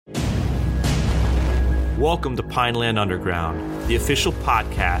Welcome to Pineland Underground, the official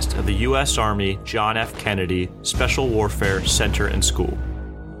podcast of the U.S. Army John F. Kennedy Special Warfare Center and School.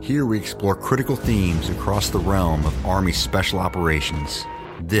 Here we explore critical themes across the realm of Army Special Operations.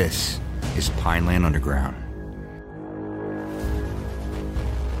 This is Pineland Underground.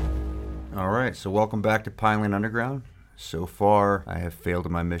 All right, so welcome back to Pineland Underground. So far, I have failed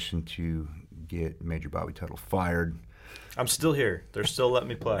in my mission to get Major Bobby Tuttle fired. I'm still here. They're still letting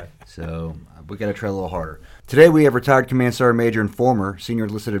me play. So we got to try a little harder. Today we have retired Command Sergeant Major and former Senior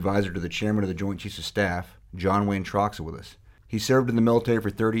Enlisted Advisor to the Chairman of the Joint Chiefs of Staff, John Wayne Troxa, with us. He served in the military for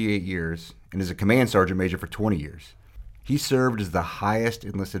 38 years and is a Command Sergeant Major for 20 years. He served as the highest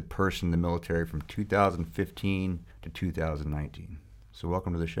enlisted person in the military from 2015 to 2019. So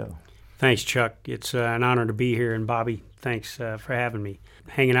welcome to the show. Thanks, Chuck. It's an honor to be here, and Bobby, thanks for having me.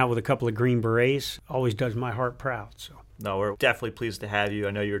 Hanging out with a couple of Green Berets always does my heart proud. So. No, we're definitely pleased to have you.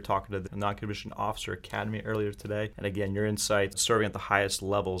 I know you were talking to the Non-Commissioned Officer Academy earlier today. And again, your insights serving at the highest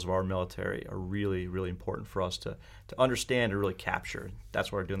levels of our military are really, really important for us to understand and really capture.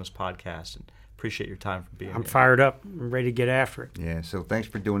 That's why we're doing this podcast. And appreciate your time for being here. I'm fired up. I'm ready to get after it. Yeah, so thanks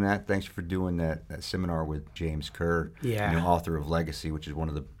for doing that. Thanks for doing that seminar with James Kerr, author of Legacy, which is one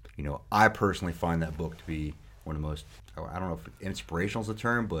of the, I personally find that book to be one of the most, I don't know if inspirational is the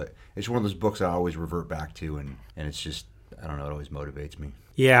term, but it's one of those books I always revert back to, and it's just, I don't know, it always motivates me.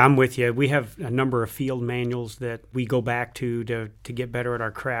 Yeah, I'm with you. We have a number of field manuals that we go back to get better at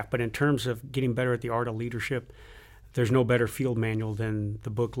our craft, but in terms of getting better at the art of leadership, there's no better field manual than the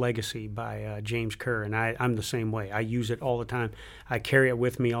book Legacy by James Kerr, and I'm the same way. I use it all the time. I carry it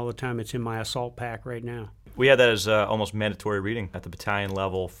with me all the time. It's in my assault pack right now. We had that as almost mandatory reading at the battalion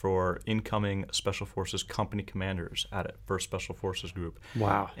level for incoming Special Forces company commanders at 1st Special Forces Group.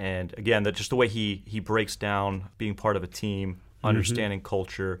 Wow. And again, just the way he breaks down being part of a team, understanding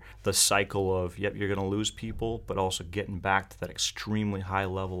culture, the cycle of, you're going to lose people, but also getting back to that extremely high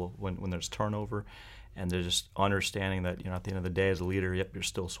level when there's turnover. And they're just understanding that, at the end of the day as a leader, you're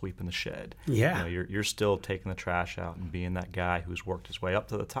still sweeping the shed. Yeah. You're still taking the trash out and being that guy who's worked his way up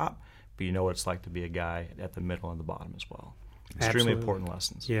to the top, but you know what it's like to be a guy at the middle and the bottom as well. Extremely important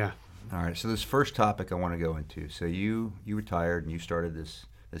lessons. Yeah. All right, so this first topic I want to go into. So you retired and you started this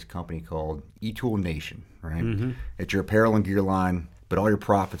company called eTool Nation, right? Mm-hmm. It's your apparel and gear line, but all your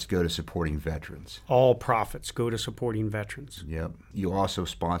profits go to supporting veterans. All profits go to supporting veterans. Yep. You also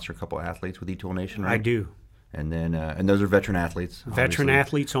sponsor a couple athletes with eTool Nation, right? I do. And then, and those are veteran athletes. Veteran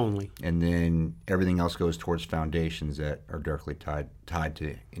athletes only. And then everything else goes towards foundations that are directly tied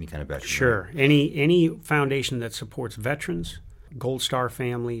to any kind of veteran. Sure. Right? Any foundation that supports veterans, Gold Star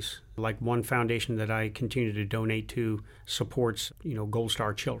families, like one foundation that I continue to donate to supports, Gold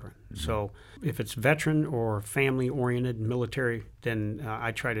Star children. Mm-hmm. So if it's veteran or family-oriented military, then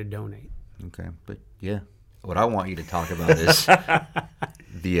I try to donate. Okay. But, yeah, what I want you to talk about is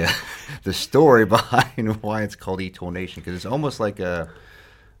the story behind why it's called eTool Nation, because it's almost like I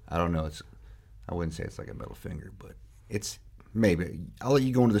wouldn't say it's like a middle finger, but it's maybe. I'll let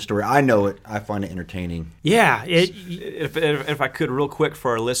you go into the story. I know it. I find it entertaining. Yeah. If I could, real quick,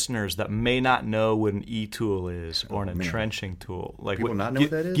 for our listeners that may not know what an e-tool is or an entrenching tool. People not know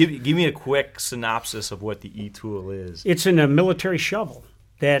what that is? Give me a quick synopsis of what the e-tool is. It's in a military shovel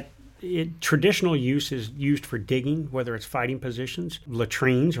that traditional use is used for digging, whether it's fighting positions,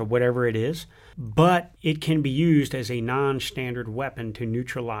 latrines, or whatever it is. But it can be used as a non-standard weapon to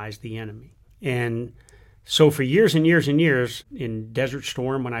neutralize the enemy. And so for years and years and years, in Desert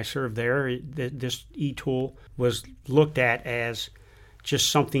Storm, when I served there, this e-tool was looked at as just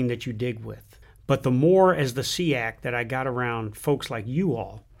something that you dig with. But the more as the SEAC that I got around folks like you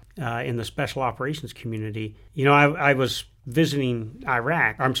all in the special operations community, I was visiting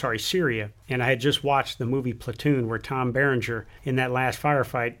Syria, and I had just watched the movie Platoon, where Tom Berenger, in that last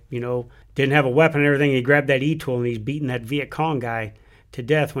firefight, didn't have a weapon and everything. He grabbed that e-tool and he's beating that Viet Cong guy to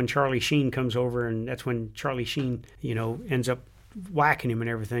death when Charlie Sheen comes over, and that's when Charlie Sheen, ends up whacking him and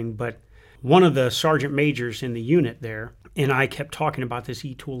everything. But one of the sergeant majors in the unit there and I kept talking about this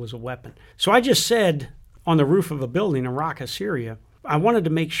e-tool as a weapon. So I just said on the roof of a building in Raqqa, Syria, I wanted to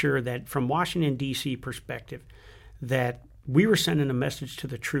make sure that from Washington, D.C. perspective, that we were sending a message to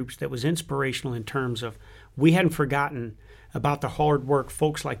the troops that was inspirational in terms of we hadn't forgotten about the hard work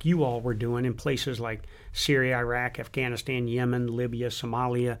folks like you all were doing in places like Syria, Iraq, Afghanistan, Yemen, Libya,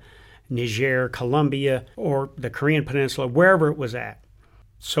 Somalia, Niger, Colombia, or the Korean Peninsula, wherever it was at.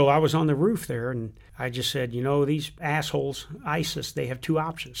 So I was on the roof there, and I just said, these assholes, ISIS, they have two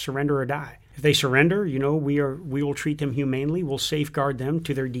options, surrender or die. If they surrender, we will treat them humanely. We'll safeguard them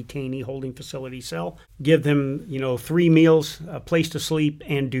to their detainee holding facility cell, give them, 3 meals, a place to sleep,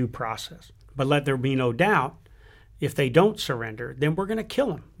 and due process. But let there be no doubt, if they don't surrender, then we're going to kill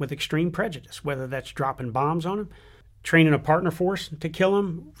them with extreme prejudice, whether that's dropping bombs on them, training a partner force to kill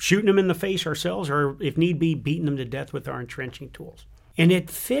them, shooting them in the face ourselves, or if need be, beating them to death with our entrenching tools. And it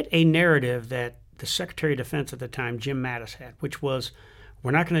fit a narrative that the Secretary of Defense at the time, Jim Mattis, had, which was,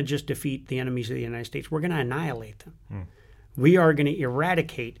 we're not going to just defeat the enemies of the United States, we're going to annihilate them. We are going to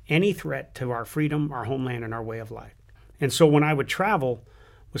eradicate any threat to our freedom, our homeland, and our way of life. And so when I would travel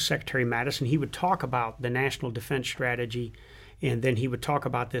with Secretary Mattis, and he would talk about the national defense strategy, and then he would talk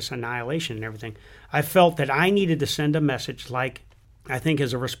about this annihilation and everything, I felt that I needed to send a message, like I think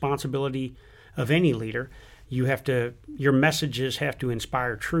is a responsibility of any leader. Your messages have to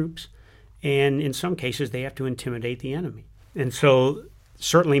inspire troops, and in some cases they have to intimidate the enemy. And so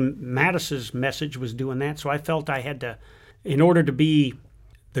certainly Mattis's message was doing that, so I felt I had to, in order to be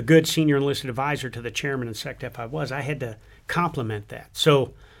the good senior enlisted advisor to the chairman and SecDef I had to complement that.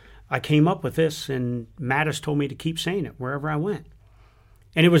 So I came up with this, and Mattis told me to keep saying it wherever I went.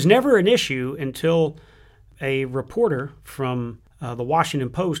 And it was never an issue until a reporter from the Washington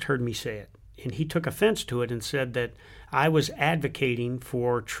Post heard me say it. And he took offense to it and said that I was advocating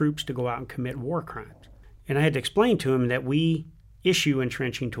for troops to go out and commit war crimes. And I had to explain to him that we issue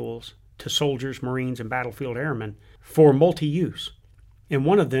entrenching tools to soldiers, Marines, and battlefield airmen for multi-use. And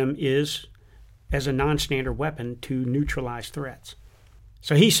one of them is as a non-standard weapon to neutralize threats.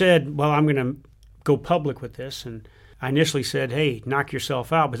 So he said, well, I'm going to go public with this. And I initially said, hey, knock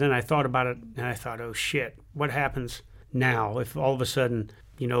yourself out. But then I thought about it, and I thought, oh, shit, what happens now if all of a sudden,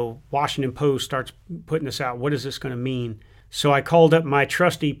 Washington Post starts putting this out? What is this going to mean? So I called up my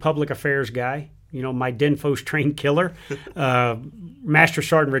trusty public affairs guy, my DINFOS trained killer, Master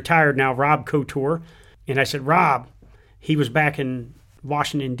Sergeant retired now, Rob Couture. And I said, Rob, he was back in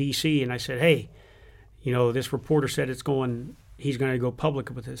Washington, D.C., and I said, hey, this reporter said he's going to go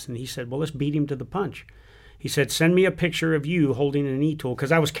public with this. And he said, well, let's beat him to the punch. He said, send me a picture of you holding an e-tool,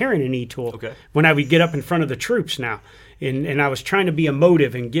 because I was carrying an e-tool when I would get up in front of the troops now. And I was trying to be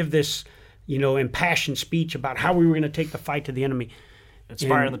emotive and give this, impassioned speech about how we were going to take the fight to the enemy.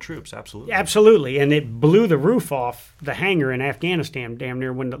 Inspiring the troops, absolutely. Absolutely. And it blew the roof off the hangar in Afghanistan damn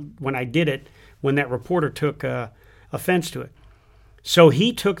near when I did it, when that reporter took offense to it. So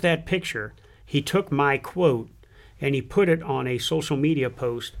he took that picture, he took my quote, and he put it on a social media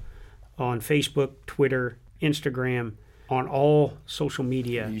post on Facebook, Twitter, Instagram, on all social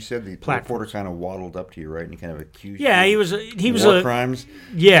media. You said the platforms. reporter kind of waddled up to you, right? And he kind of accused you. He was war crimes.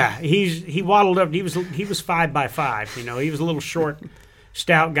 Yeah, he waddled up. He was 5'5". He was a little short,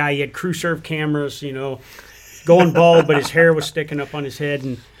 stout guy. He had crew serve cameras. Going bald, but his hair was sticking up on his head,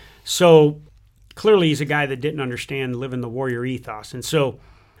 and so clearly he's a guy that didn't understand living the warrior ethos. And so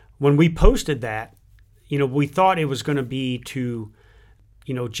when we posted that, we thought it was going to be to,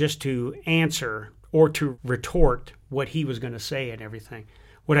 just to answer or to retort what he was going to say and everything.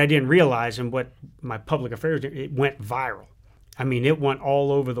 What I didn't realize, and what my public affairs did, it went viral. I mean, it went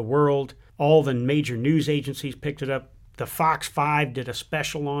all over the world. All the major news agencies picked it up. The Fox 5 did a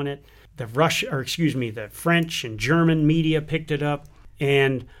special on it. The French and German media picked it up.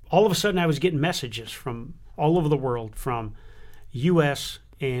 And all of a sudden I was getting messages from all over the world, from U.S.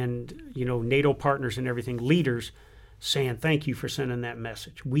 and, NATO partners and everything, leaders, saying, thank you for sending that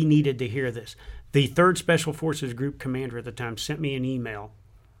message. We needed to hear this. The 3rd Special Forces Group commander at the time sent me an email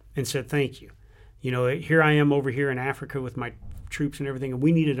and said, thank you. Here I am over here in Africa with my troops and everything, and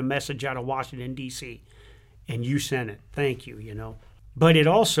we needed a message out of Washington, D.C., and you sent it. Thank you, But it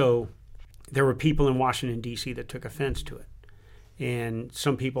also, there were people in Washington, D.C. that took offense to it. And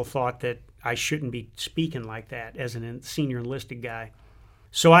some people thought that I shouldn't be speaking like that as a senior enlisted guy.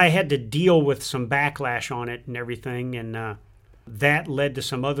 So I had to deal with some backlash on it and everything, and that led to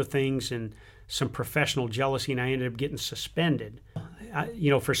some other things and some professional jealousy, and I ended up getting suspended.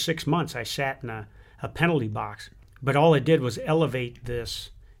 For 6 months I sat in a penalty box, but all it did was elevate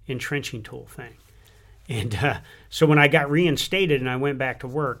this entrenching tool thing. And so when I got reinstated and I went back to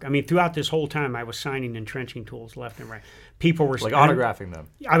work, throughout this whole time I was signing entrenching tools left and right. People were autographing them.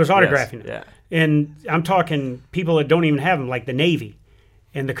 I was autographing them. Yeah. And I'm talking people that don't even have them, like the Navy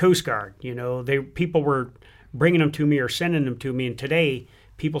and the Coast Guard. People were bringing them to me or sending them to me. And today,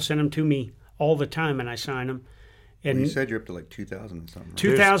 people send them to me all the time, and I sign them. And you said you're up to like 2,000 or something. Right?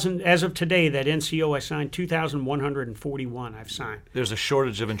 2,000, as of today, that NCO I signed, 2,141 I've signed. There's a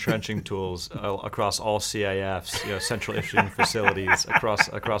shortage of entrenching tools across all CIFs, central issuing facilities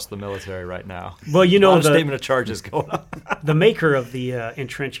across the military right now. Well, the statement of charges going on. The maker of the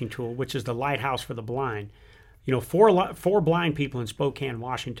entrenching tool, which is the Lighthouse for the Blind, four blind people in Spokane,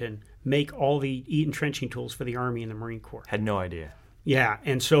 Washington, make all the entrenching tools for the Army and the Marine Corps. Had no idea. Yeah,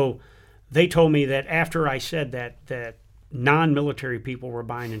 and so they told me that after I said that non-military people were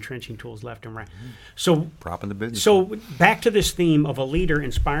buying entrenching tools left and right. So propping the business. So back to this theme of a leader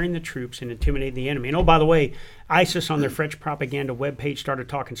inspiring the troops and intimidating the enemy. And oh, by the way, ISIS on their French propaganda webpage started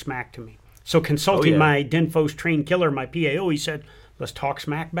talking smack to me. So consulting my Denfos trained killer, my PAO, he said, let's talk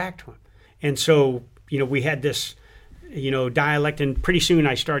smack back to him. And so, we had this, dialect, and pretty soon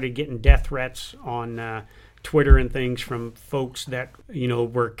I started getting death threats on Twitter and things from folks that,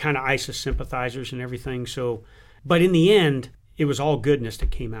 were kind of ISIS sympathizers and everything. So, but in the end, it was all goodness that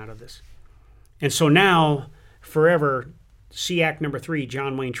came out of this. And so now, forever, SEAC number 3,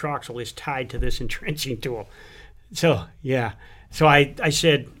 John Wayne Troxell, is tied to this entrenching tool. So, yeah. So I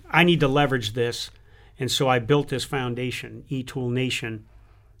said, I need to leverage this. And so I built this foundation, eTool Nation.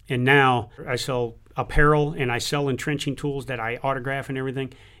 And now I sell apparel and I sell entrenching tools that I autograph and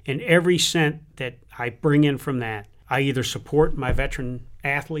everything. And every cent that I bring in from that, I either support my veteran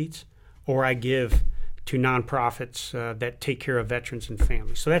athletes or I give to nonprofits that take care of veterans and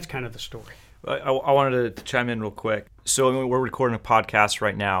families. So that's kind of the story. I wanted to chime in real quick. So we're recording a podcast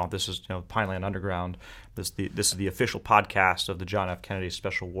right now. This is Pineland Underground. This is the official podcast of the John F. Kennedy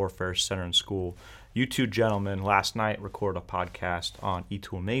Special Warfare Center and School. You two gentlemen last night recorded a podcast on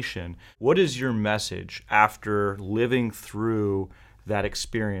eTool Nation. What is your message after living through that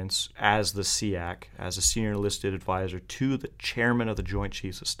experience as the SEAC, as a senior enlisted advisor to the chairman of the Joint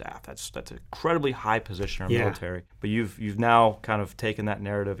Chiefs of Staff? That's an incredibly high position in our military. But you've now kind of taken that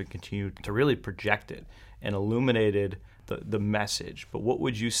narrative and continued to really project it and illuminated the message. But what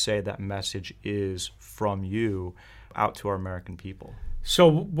would you say that message is from you out to our American people? So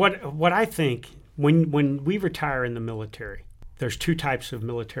what I think, when we retire in the military, there's 2 types of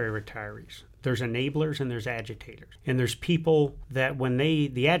military retirees. There's enablers and there's agitators. And there's people that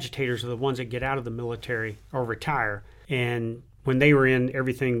the agitators are the ones that get out of the military or retire. And when they were in,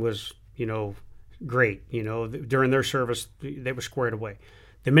 everything was, great. During their service, they were squared away.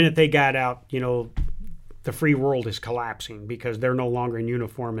 The minute they got out, the free world is collapsing because they're no longer in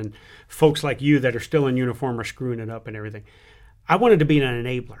uniform. And folks like you that are still in uniform are screwing it up and everything. I wanted to be an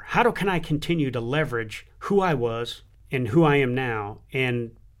enabler. How can I continue to leverage who I was and who I am now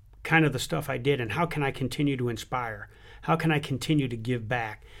and kind of the stuff I did, and how can I continue to inspire? How can I continue to give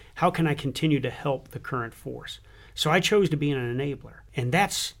back? How can I continue to help the current force? So I chose to be an enabler, and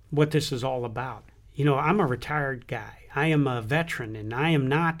that's what this is all about. I'm a retired guy. I am a veteran, and I am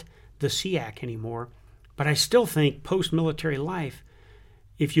not the SEAC anymore, but I still think post-military life,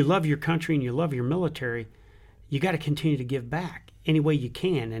 if you love your country and you love your military, you got to continue to give back any way you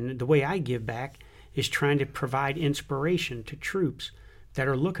can, and the way I give back is trying to provide inspiration to troops that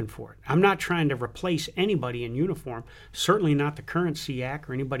are looking for it. I'm not trying to replace anybody in uniform, certainly not the current SEAC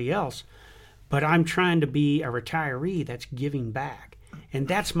or anybody else, but I'm trying to be a retiree that's giving back. And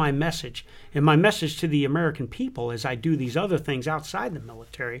that's my message. And my message to the American people as I do these other things outside the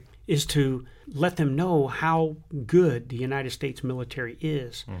military is to let them know how good the United States military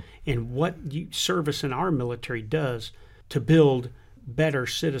is and what service in our military does to build better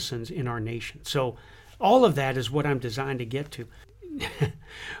citizens in our nation. So all of that is what I'm designed to get to.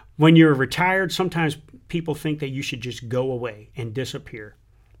 When you're retired, sometimes people think that you should just go away and disappear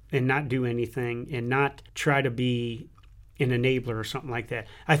and not do anything and not try to be an enabler or something like that.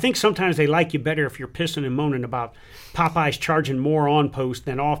 I think sometimes they like you better if you're pissing and moaning about Popeyes charging more on post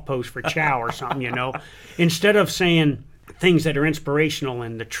than off post for chow or something, instead of saying things that are inspirational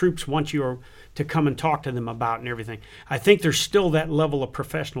and the troops want you to come and talk to them about and everything. I think there's still that level of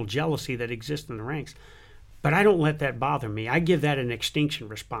professional jealousy that exists in the ranks. But I don't let that bother me. I give that an extinction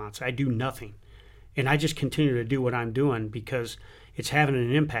response. I do nothing. And I just continue to do what I'm doing because it's having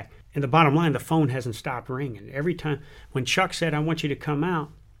an impact. And the bottom line, the phone hasn't stopped ringing. Every time, when Chuck said, I want you to come out,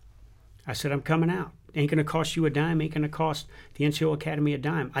 I said, I'm coming out. Ain't going to cost you a dime, ain't going to cost the NCO Academy a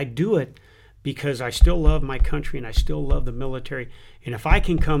dime. I do it because I still love my country and I still love the military. And if I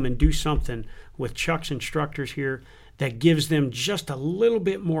can come and do something with Chuck's instructors here that gives them just a little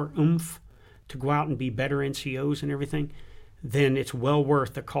bit more oomph to go out and be better NCOs and everything, then it's well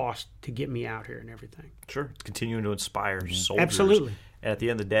worth the cost to get me out here and everything. Sure. It's continuing to inspire soldiers. Absolutely. And at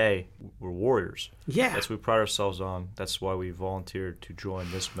the end of the day, we're warriors. Yeah. That's what we pride ourselves on. That's why we volunteered to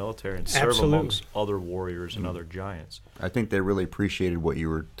join this military and serve amongst other warriors and other giants. I think they really appreciated what you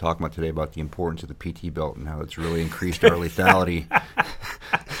were talking about today about the importance of the PT belt and how it's really increased our lethality.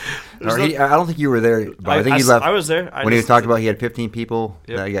 I don't think you were there, but I think you left. I was there. When he talked about he had 15 people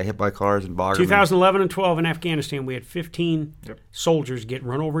that got hit by cars in Bagram. 2011 and 12 in Afghanistan, we had 15 soldiers get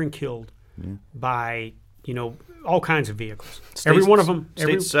run over and killed by, all kinds of vehicles. Every one of them.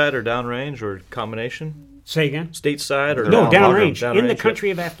 Stateside or downrange or combination? Say again? Stateside or no, downrange. In the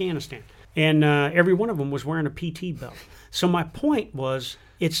country of Afghanistan. and every one of them was wearing a PT belt. So my point was,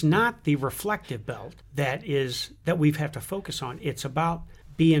 it's not the reflective belt that we have to focus on. It's about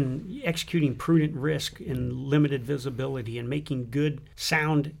executing prudent risk in limited visibility and making good,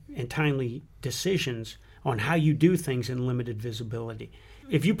 sound, and timely decisions on how you do things in limited visibility.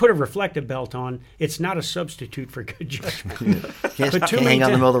 If you put a reflective belt on, it's not a substitute for good judgment. Can't hang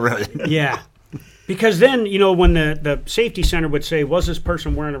out in the middle of the road. Yeah. Because then, when the safety center would say, was this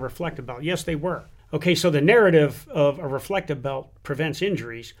person wearing a reflective belt? Yes, they were. Okay, so the narrative of a reflective belt prevents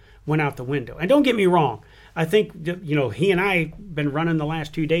injuries went out the window. And don't get me wrong. I think, he and I been running the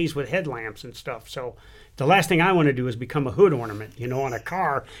last 2 days with headlamps and stuff. So the last thing I want to do is become a hood ornament, on a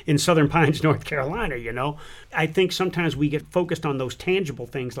car in Southern Pines, North Carolina, I think sometimes we get focused on those tangible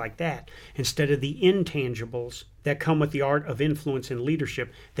things like that instead of the intangibles that come with the art of influence and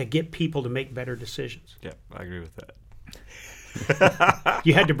leadership that get people to make better decisions. Yeah, I agree with that.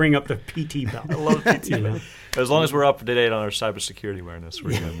 You had to bring up the PT belt. I love the PT belt. As long as we're up to date on our cybersecurity awareness,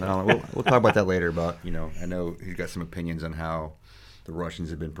 we're good. No, we'll talk about that later. About I know he's got some opinions on how the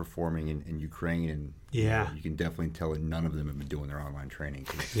Russians have been performing in Ukraine, and you can definitely tell that none of them have been doing their online training.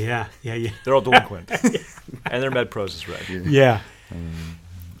 Yeah. They're all delinquent, and their MedPros is right. Yeah.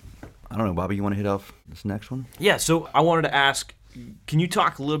 I don't know, Bobby. You want to hit off this next one? Yeah. So I wanted to ask. Can you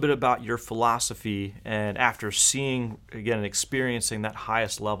talk a little bit about your philosophy and after seeing, again, and experiencing that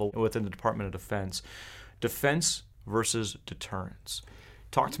highest level within the Department of defense versus deterrence?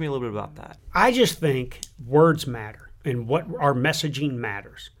 Talk to me a little bit about that. I just think words matter and what our messaging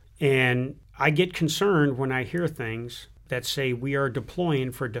matters. And I get concerned when I hear things that say we are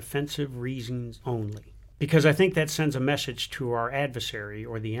deploying for defensive reasons only. Because I think that sends a message to our adversary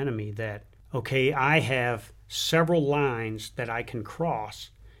or the enemy that, okay, I have several lines that I can cross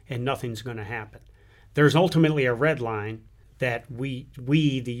and nothing's going to happen. There's ultimately a red line that we,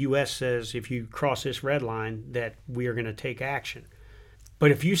 the U.S. says, if you cross this red line, that we are going to take action.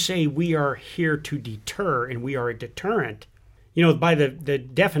 But if you say we are here to deter and we are a deterrent, by the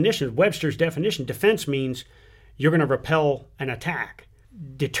definition, Webster's definition, defense means you're going to repel an attack.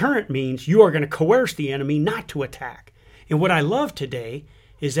 Deterrent means you are going to coerce the enemy not to attack. And what I love today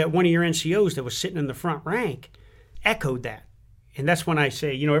is that one of your NCOs that was sitting in the front rank echoed that. And that's when I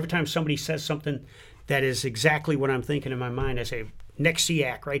say, every time somebody says something that is exactly what I'm thinking in my mind, I say, next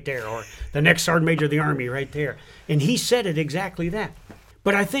SEAC right there, or the next Sergeant Major of the Army right there. And he said it exactly that.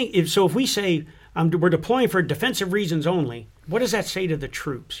 But I think, if we say we're deploying for defensive reasons only, what does that say to the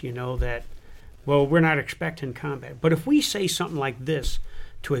troops, that, well, we're not expecting combat. But if we say something like this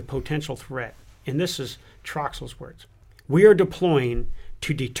to a potential threat, and this is Troxell's words, we are deploying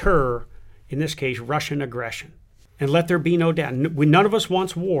to deter, in this case, Russian aggression. And let there be no doubt, none of us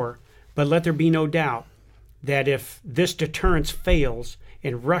wants war, but let there be no doubt that if this deterrence fails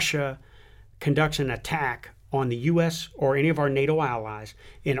and Russia conducts an attack on the U.S. or any of our NATO allies,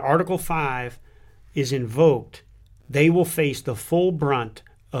 and Article 5 is invoked, they will face the full brunt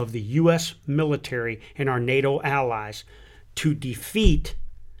of the U.S. military and our NATO allies to defeat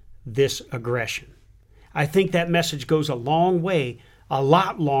this aggression. I think that message goes a long way, a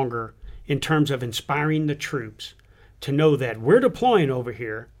lot longer in terms of inspiring the troops to know that we're deploying over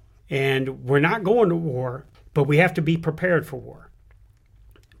here and we're not going to war, but we have to be prepared for war.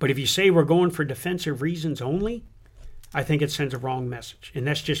 But if you say we're going for defensive reasons only, I think it sends a wrong message. And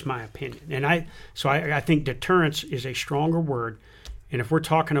that's just my opinion. And I think deterrence is a stronger word. And if we're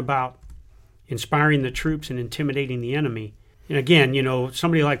talking about inspiring the troops and intimidating the enemy, and again,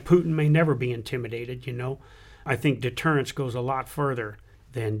 somebody like Putin may never be intimidated, I think deterrence goes a lot further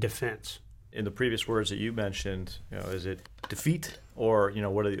than defense. In the previous words that you mentioned, is it defeat or,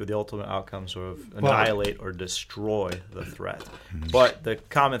 what are the ultimate outcomes of annihilate or destroy the threat? But the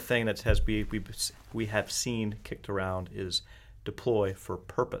common thing that we have seen kicked around is deploy for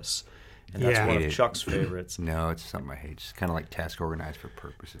purpose. And that's one of Chuck's favorites. No, it's something I hate. It's kind of like task organized for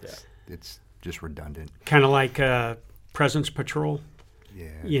purpose. It's just redundant. Kind of like presence patrol. Yeah.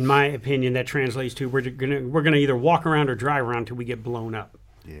 In my opinion, that translates to we're gonna either walk around or drive around till we get blown up.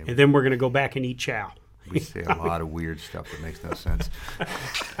 Yeah. And then we're going to go back and eat chow. We say a lot of weird stuff that makes no sense.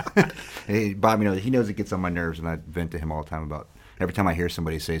 Hey, Bob, he knows it gets on my nerves, and I vent to him all the time about every time I hear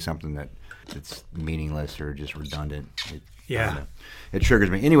somebody say something that's meaningless or just redundant. It triggers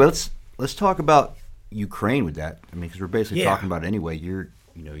me. Anyway, let's talk about Ukraine with that. Because we're basically talking about it anyway. You're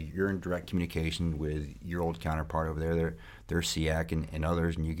in direct communication with your old counterpart over there. They're SEAC and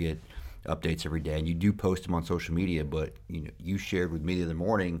others, and you get updates every day, and you do post them on social media, but you shared with me the other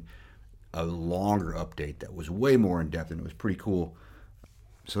morning a longer update that was way more in depth, and it was pretty cool.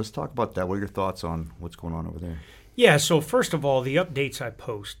 So let's talk about that. What are your thoughts on what's going on over there? Yeah, so first of all, the updates I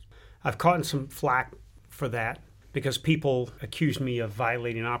post, I've caught some flack for that because people accused me of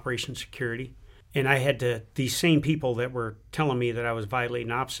violating Operation Security. And these same people that were telling me that I was violating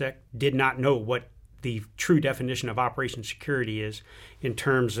OPSEC did not know what the true definition of Operation Security is in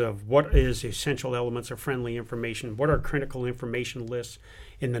terms of what is essential elements of friendly information, what are critical information lists,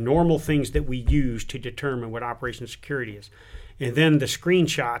 and the normal things that we use to determine what Operation Security is. And then the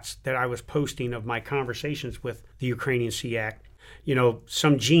screenshots that I was posting of my conversations with the Ukrainian SEAC,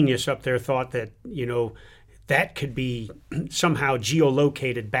 some genius up there thought that, that could be somehow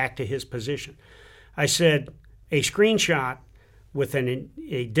geolocated back to his position. I said a screenshot with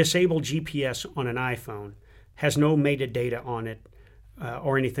a disabled GPS on an iPhone has no metadata on it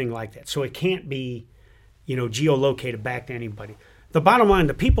or anything like that. So it can't be, geolocated back to anybody. The bottom line,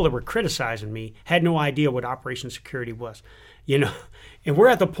 the people that were criticizing me had no idea what Operation Security was, And we're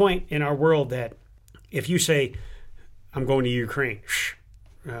at the point in our world that if you say, I'm going to Ukraine,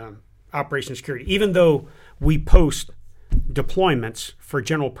 Operation Security, even though we post deployments for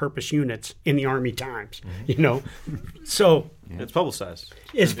general purpose units in the Army Times, so it's publicized.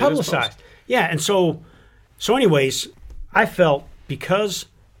 It's publicized. Yeah. And so anyways, I felt because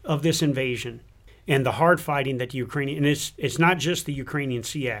of this invasion and the hard fighting that the Ukrainian, and it's not just the Ukrainian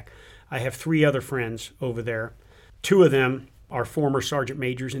SEAC. I have 3 other friends over there. 2 of them are former sergeant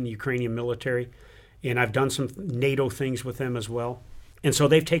majors in the Ukrainian military, and I've done some NATO things with them as well. And so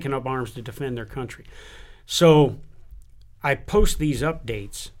they've taken up arms to defend their country. So I post these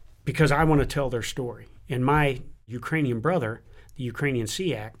updates because I want to tell their story. And my Ukrainian brother, the Ukrainian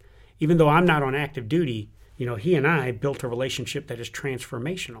SEAC, even though I'm not on active duty, he and I built a relationship that is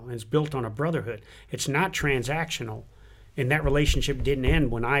transformational and it's built on a brotherhood. It's not transactional. And that relationship didn't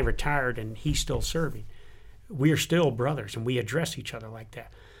end when I retired and he's still serving. We are still brothers and we address each other like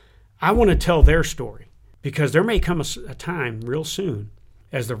that. I want to tell their story because there may come a time real soon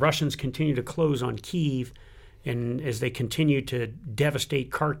as the Russians continue to close on Kyiv and as they continue to devastate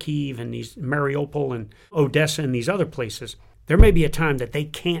Kharkiv and these Mariupol and Odessa and these other places, there may be a time that they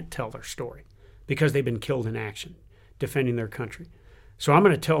can't tell their story because they've been killed in action defending their country. So I'm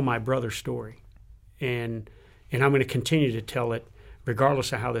going to tell my brother's story, and I'm going to continue to tell it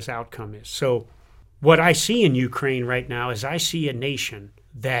regardless of how this outcome is. So what I see in Ukraine right now is I see a nation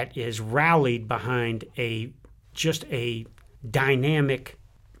that is rallied behind just a dynamic,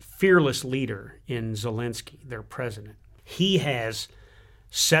 fearless leader in Zelensky, their president. He has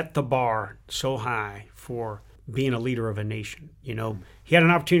set the bar so high for being a leader of a nation. He had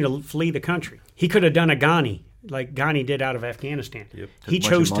an opportunity to flee the country. He could have done a Ghani, like Ghani did out of Afghanistan. Yep. He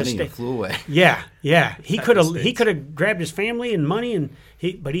chose to stay. Flew away. Yeah. He could have grabbed his family and money,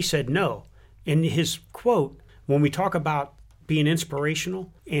 but he said no. In his quote, when we talk about being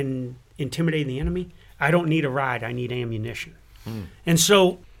inspirational and intimidating the enemy, I don't need a ride, I need ammunition. And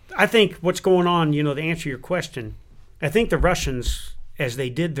so I think what's going on, to answer your question, I think the Russians, as they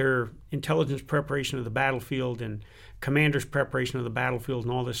did their intelligence preparation of the battlefield and commanders' preparation of the battlefield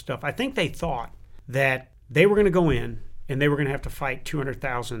and all this stuff, I think they thought that they were going to go in and they were going to have to fight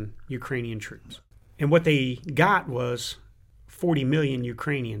 200,000 Ukrainian troops. And what they got was 40 million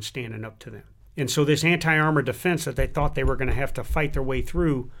Ukrainians standing up to them. And so this anti-armor defense that they thought they were going to have to fight their way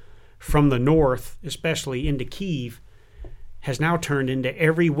through from the north, especially into Kyiv, has now turned into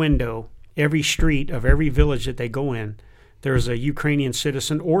every window, every street of every village that they go in. There's a Ukrainian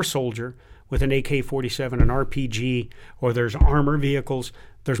citizen or soldier with an AK-47, an RPG, or there's armor vehicles,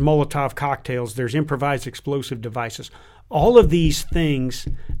 there's Molotov cocktails, there's improvised explosive devices. All of these things,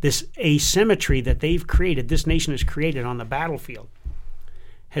 this asymmetry that they've created, this nation has created on the battlefield,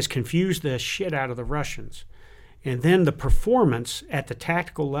 has confused the shit out of the Russians. And then the performance at the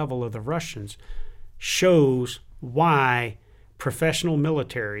tactical level of the Russians shows why professional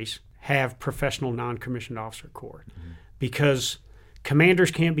militaries have professional non-commissioned officer corps. Because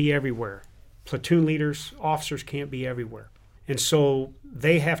commanders can't be everywhere. Platoon leaders, officers can't be everywhere. And so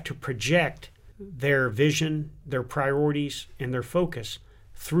they have to project their vision, their priorities, and their focus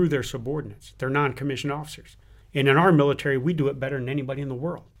through their subordinates, their non-commissioned officers. And in our military, we do it better than anybody in the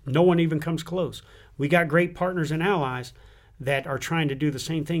world. No one even comes close. We got great partners and allies that are trying to do the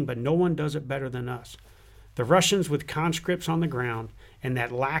same thing, but no one does it better than us. The Russians with conscripts on the ground and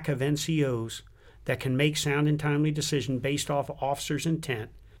that lack of NCOs that can make sound and timely decisions based off officers' intent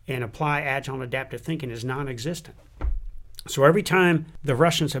and apply agile and adaptive thinking is non-existent. So every time the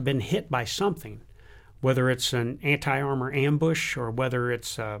Russians have been hit by something, whether it's an anti-armor ambush or whether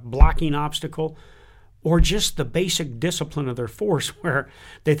it's a blocking obstacle or just the basic discipline of their force where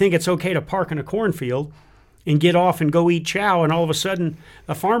they think it's okay to park in a cornfield and get off and go eat chow, and all of a sudden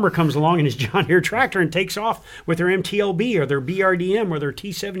a farmer comes along in his John Deere tractor and takes off with their MTLB or their BRDM or their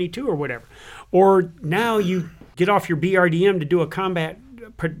T-72 or whatever. Or now you get off your BRDM to do a combat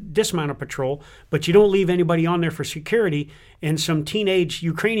dismounted patrol, but you don't leave anybody on there for security, and some teenage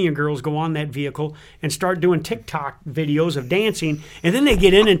Ukrainian girls go on that vehicle and start doing TikTok videos of dancing, and then they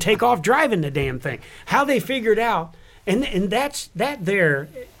get in and take off driving the damn thing. How they figured out, and that's that there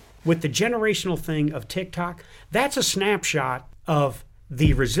with the generational thing of TikTok, that's a snapshot of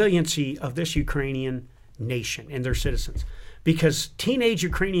the resiliency of this Ukrainian nation and their citizens. Because teenage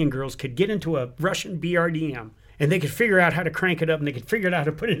Ukrainian girls could get into a Russian BRDM and they could figure out how to crank it up, and they could figure out how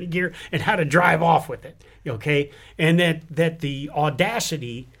to put it in gear and how to drive off with it, okay? And that the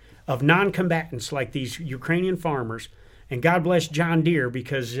audacity of non-combatants like these Ukrainian farmers, and God bless John Deere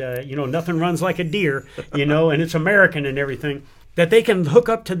because, nothing runs like a deer, and it's American and everything, that they can hook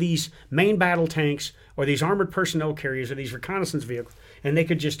up to these main battle tanks or these armored personnel carriers or these reconnaissance vehicles, and they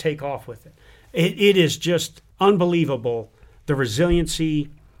could just take off with it. It is just unbelievable, the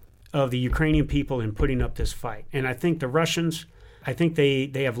resiliency of the Ukrainian people in putting up this fight. And I think the Russians,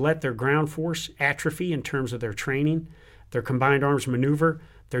 they have let their ground force atrophy in terms of their training, their combined arms maneuver,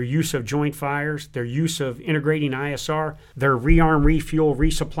 their use of joint fires, their use of integrating ISR, their rearm, refuel,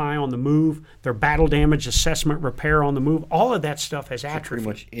 resupply on the move, their battle damage assessment, repair on the move. All of that stuff has atrophied. Pretty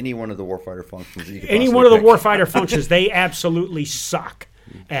much any one of the warfighter functions that you could any one of the warfighter functions they absolutely suck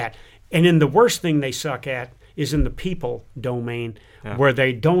at. And then the worst thing they suck at is in the people domain, where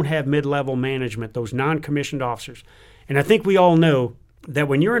they don't have mid-level management, those non-commissioned officers. And I think we all know that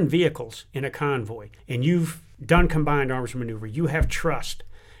when you're in vehicles in a convoy and you've done combined arms maneuver, you have trust,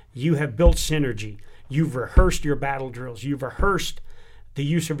 you have built synergy, you've rehearsed your battle drills, you've rehearsed the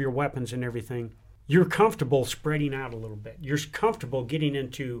use of your weapons and everything, you're comfortable spreading out a little bit. You're comfortable getting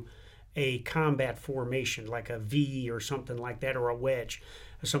into a combat formation like a V or something like that, or a wedge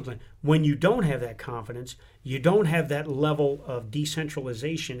or something. When you don't have that confidence, you don't have that level of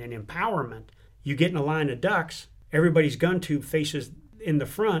decentralization and empowerment, you get in a line of ducks, everybody's gun tube faces in the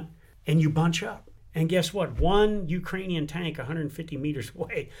front, and you bunch up. And guess what? One Ukrainian tank 150 meters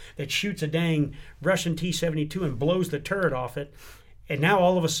away that shoots a dang Russian T-72 and blows the turret off it, and now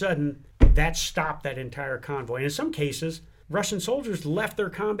all of a sudden that stopped that entire convoy. And in some cases, Russian soldiers left their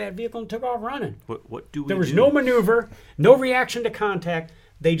combat vehicle and took off running. What do we do? There was no maneuver, no reaction to contact.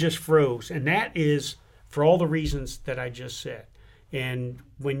 They just froze. And that is for all the reasons that I just said. And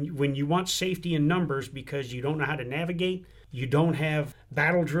when you want safety in numbers because you don't know how to navigate, you don't have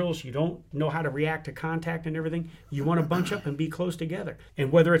battle drills, you don't know how to react to contact and everything, you want to bunch up and be close together.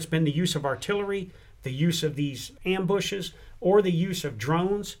 And whether it's been the use of artillery, the use of these ambushes, or the use of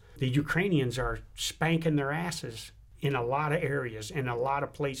drones, the Ukrainians are spanking their asses in a lot of areas, in a lot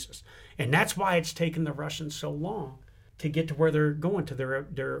of places. And that's why it's taken the Russians so long to get to where they're going, to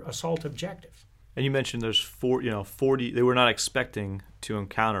their assault objectives. And you mentioned there's 40. They were not expecting to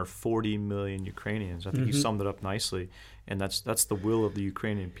encounter 40 million Ukrainians. I think you summed it up nicely, and that's the will of the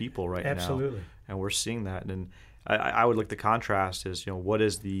Ukrainian people right now. Absolutely. And we're seeing that. And I would like to contrast is what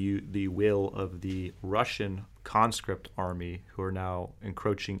is the will of the Russian conscript army who are now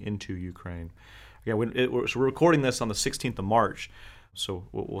encroaching into Ukraine. Again, so we're recording this on the 16th of March, so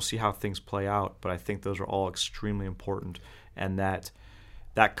we'll see how things play out. But I think those are all extremely important, and that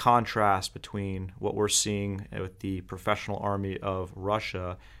contrast between what we're seeing with the professional army of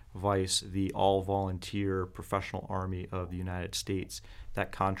Russia vice the all-volunteer professional army of the United States,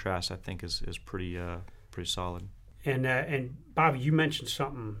 that contrast I think is pretty solid. And Bobby, you mentioned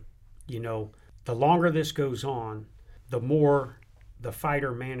something. The longer this goes on, the more the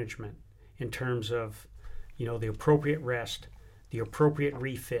fighter management in terms of the appropriate rest, the appropriate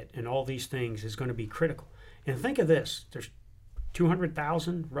refit, and all these things is going to be critical. And think of this: there's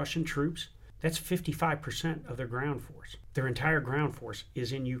 200,000 Russian troops. That's 55% of their ground force. Their entire ground force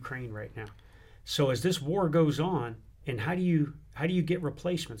is in Ukraine right now. So as this war goes on, and how do you get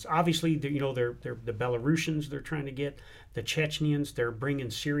replacements? Obviously, they're the Belarusians they're trying to get, the Chechens, they're bringing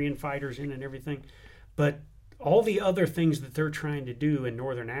Syrian fighters in and everything. But all the other things that they're trying to do in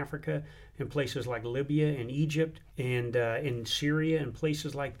northern Africa, in places like Libya and Egypt, and in Syria and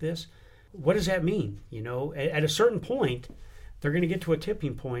places like this, what does that mean? At a certain point, they're going to get to a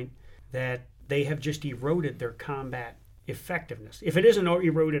tipping point that they have just eroded their combat effectiveness, if it isn't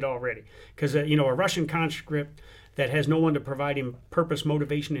eroded already. Because a Russian conscript that has no one to provide him purpose,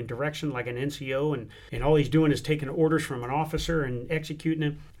 motivation, and direction like an NCO, and all he's doing is taking orders from an officer and executing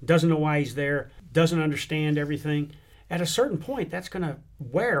him, doesn't know why he's there, doesn't understand everything. at a certain point, that's going to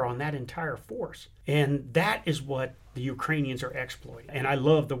wear on that entire force. And that is what the Ukrainians are exploiting. And I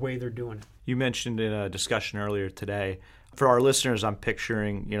love the way they're doing it. You mentioned in a discussion earlier today, for our listeners, I'm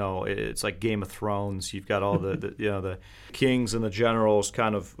picturing, it's like Game of Thrones. You've got all the kings and the generals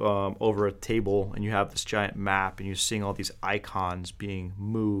kind of over a table, and you have this giant map, and you're seeing all these icons being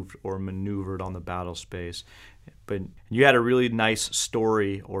moved or maneuvered on the battle space. But you had a really nice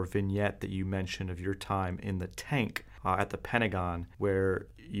story or vignette that you mentioned of your time in the tank at the Pentagon, where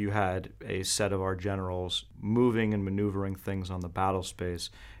you had a set of our generals moving and maneuvering things on the battle space.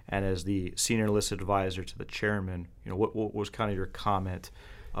 And as the senior enlisted advisor to the chairman, what was kind of your comment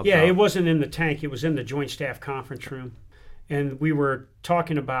about? Yeah, it wasn't in the tank. It was in the Joint Staff Conference Room. And we were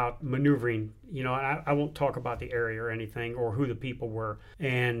talking about maneuvering. I won't talk about the area or anything or who the people were.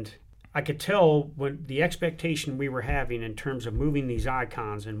 And I could tell when the expectation we were having in terms of moving these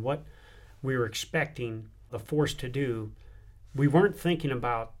icons and what we were expecting the force to do, we weren't thinking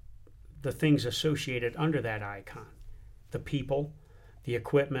about the things associated under that icon, the people, the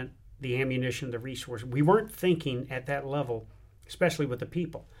equipment, the ammunition, the resources. We weren't thinking at that level, especially with the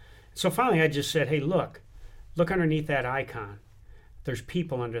people. So finally I just said, hey, look underneath that icon. There's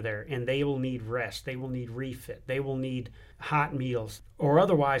people under there, and they will need rest. They will need refit. They will need hot meals, or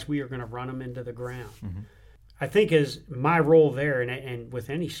otherwise we are going to run them into the ground. Mm-hmm. I think as my role there, and with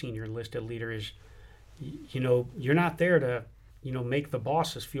any senior enlisted leader, is, you're not there to, make the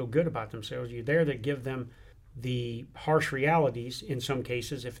bosses feel good about themselves. You're there to give them the harsh realities in some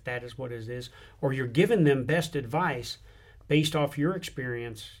cases, if that is what it is, or you're giving them best advice based off your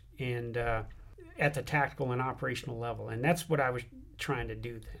experience and at the tactical and operational level. And that's what I was trying to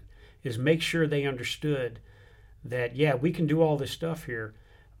do then, is make sure they understood that, yeah, we can do all this stuff here,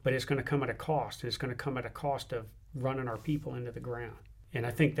 but it's going to come at a cost. It's going to come at a cost of running our people into the ground. And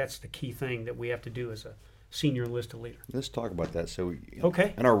I think that's the key thing that we have to do as a senior enlisted leader. Let's talk about that. So,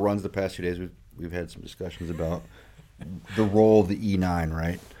 okay. In our runs the past few days, we've had some discussions about the role of the E9,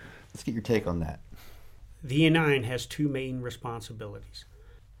 right? Let's get your take on that. The E9 has two main responsibilities.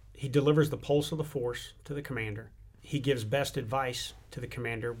 He delivers the pulse of the force to the commander. He gives best advice to the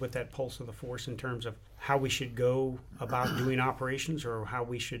commander with that pulse of the force in terms of how we should go about doing operations or how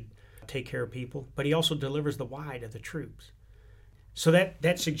we should take care of people. But he also delivers the why to the troops. So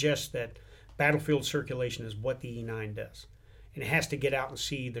that suggests that battlefield circulation is what the E9 does. And it has to get out and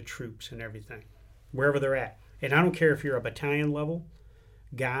see the troops and everything, wherever they're at. And I don't care if you're a battalion level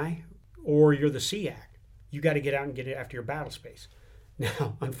guy or you're the SEAC. You got to get out and get it after your battle space.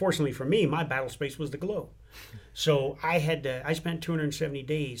 Now, unfortunately for me, my battle space was the globe. So I spent 270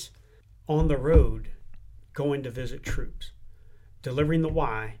 days on the road going to visit troops, delivering the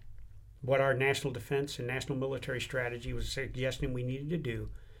why, what our national defense and national military strategy was suggesting we needed to do,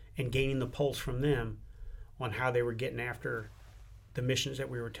 and gaining the pulse from them on how they were getting after the missions that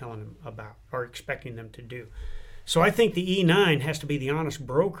we were telling them about or expecting them to do. So I think the E9 has to be the honest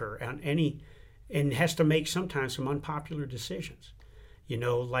broker on and has to make sometimes some unpopular decisions.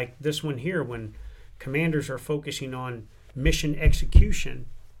 Like this one here, when commanders are focusing on mission execution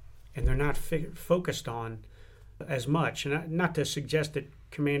and they're not focused on as much. And not to suggest that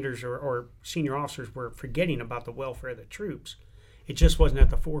commanders or senior officers were forgetting about the welfare of the troops. It just wasn't at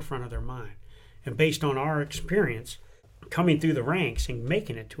the forefront of their mind. And based on our experience coming through the ranks and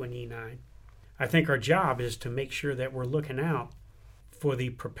making it to an E9, I think our job is to make sure that we're looking out for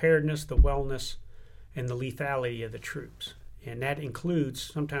the preparedness, the wellness, and the lethality of the troops. And that includes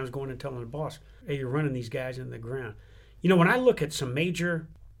sometimes going and telling the boss, hey, you're running these guys into the ground. When I look at some major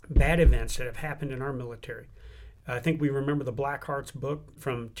bad events that have happened in our military, I think we remember the Black Hearts book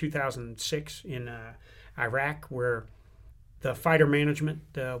from 2006 in Iraq, where the fighter management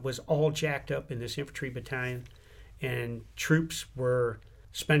was all jacked up in this infantry battalion, and troops were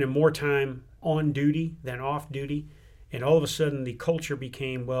spending more time on duty than off duty. And all of a sudden the culture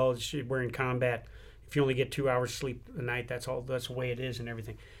became, well, we're in combat. If you only get 2 hours sleep a night, that's the way it is and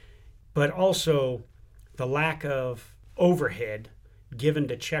everything. But also the lack of overhead given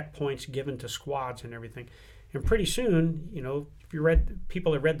to checkpoints, given to squads and everything. And pretty soon, if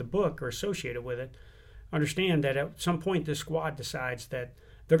people that read the book or associated with it, understand that at some point this squad decides that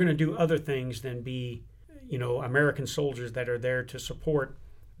they're going to do other things than be, American soldiers that are there to support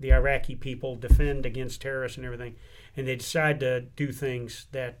the Iraqi people, defend against terrorists and everything. And they decide to do things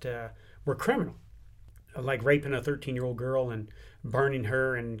that were criminal, like raping a 13-year-old girl and burning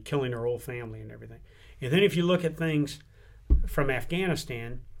her and killing her whole family and everything. And then if you look at things from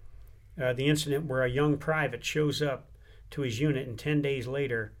Afghanistan, the incident where a young private shows up to his unit and 10 days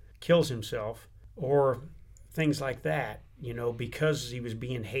later kills himself, or things like that, because he was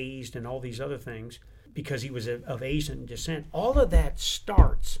being hazed and all these other things. because he was of Asian descent. All of that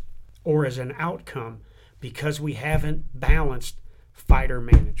starts or as an outcome because we haven't balanced fighter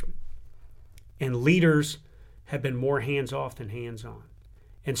management. And leaders have been more hands-off than hands-on.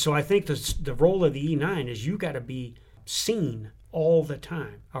 And so I think the role of the E9 is you got to be seen all the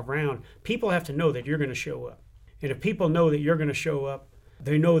time around. People have to know that you're going to show up. And if people know that you're going to show up,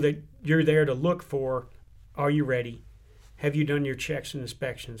 they know that you're there to look for, are you ready? Have you done your checks and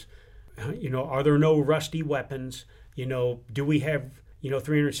inspections? Are there no rusty weapons? Do we have,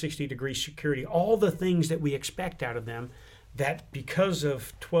 360-degree security? All the things that we expect out of them that because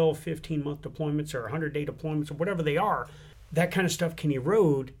of 12, 15-month deployments or 100-day deployments or whatever they are, that kind of stuff can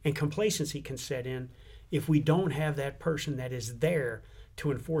erode and complacency can set in if we don't have that person that is there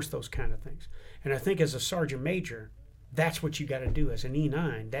to enforce those kind of things. And I think as a sergeant major, that's what you got to do as an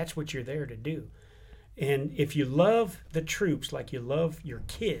E9. That's what you're there to do. And if you love the troops like you love your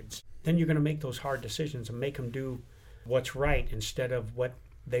kids, then you're going to make those hard decisions and make them do what's right instead of what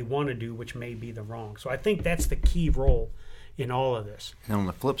they want to do, which may be the wrong. So I think that's the key role in all of this. And on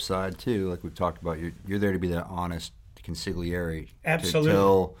the flip side, too, like we've talked about, you're there to be that honest consigliere. Absolutely. To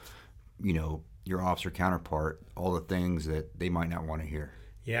tell, your officer counterpart all the things that they might not want to hear.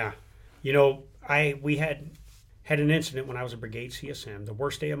 Yeah. We had an incident when I was a brigade CSM, the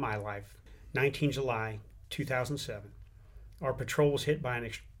worst day of my life, 19 July 2007. Our patrol was hit by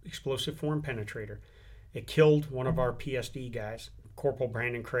an explosive form penetrator. It killed one of our PSD guys, Corporal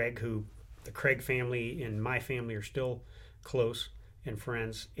Brandon Craig, who the Craig family and my family are still close and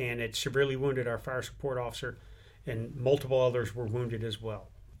friends, and it severely wounded our fire support officer, and multiple others were wounded as well.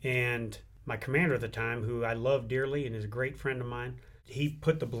 And my commander at the time, who I love dearly and is a great friend of mine, he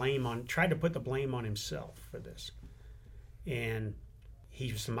tried to put the blame on himself for this. And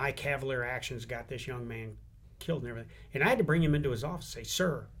some my cavalier actions got this young man killed and everything. And I had to bring him into his office and say,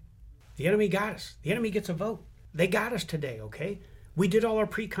 sir, the enemy got us. The enemy gets a vote. They got us today, okay? We did all our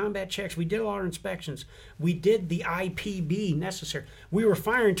pre-combat checks. We did all our inspections. We did the IPB necessary. We were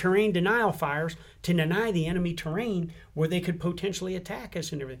firing terrain denial fires to deny the enemy terrain where they could potentially attack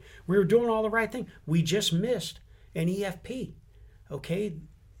us and everything. We were doing all the right thing. We just missed an EFP, okay?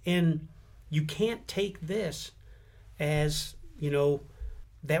 And you can't take this as,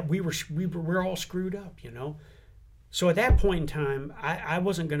 that we're all screwed up, So at that point in time, I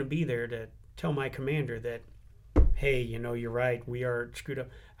wasn't going to be there to tell my commander that, hey, you're right, we are screwed up.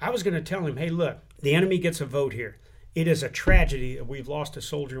 I was going to tell him, hey, look, the enemy gets a vote here. It is a tragedy that we've lost a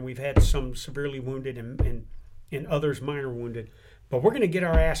soldier and we've had some severely wounded and others minor wounded. But we're going to get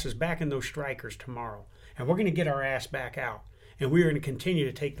our asses back in those strikers tomorrow. And we're going to get our ass back out. And we're going to continue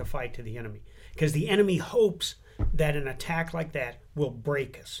to take the fight to the enemy. Because the enemy hopes that an attack like that will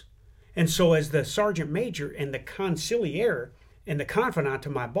break us. And so as the sergeant major and the consigliere and the confidant to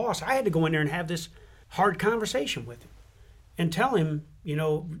my boss, I had to go in there and have this hard conversation with him and tell him,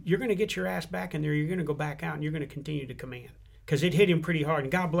 you're going to get your ass back in there. You're going to go back out and you're going to continue to command. Because it hit him pretty hard.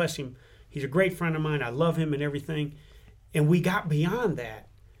 And God bless him. He's a great friend of mine. I love him and everything. And we got beyond that.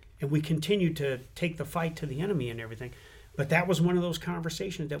 And we continued to take the fight to the enemy and everything. But that was one of those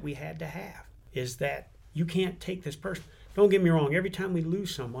conversations that we had to have, is that you can't take this person. Don't get me wrong. Every time we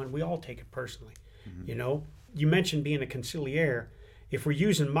lose someone, we all take it personally. Mm-hmm. You mentioned being a consigliere. If we're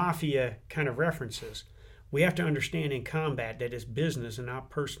using mafia kind of references, we have to understand in combat that it's business and not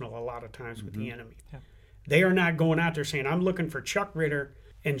personal a lot of times with the enemy. Yeah. They are not going out there saying, I'm looking for Chuck Ritter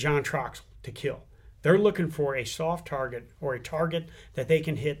and John Troxel to kill. They're looking for a soft target or a target that they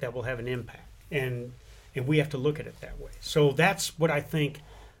can hit that will have an impact. And we have to look at it that way. So that's what I think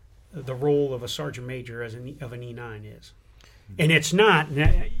the role of a sergeant major of an E9 is. And it's not,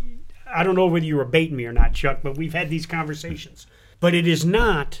 I don't know whether you were baiting me or not, Chuck, but we've had these conversations. But it is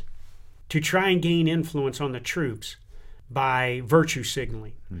not to try and gain influence on the troops by virtue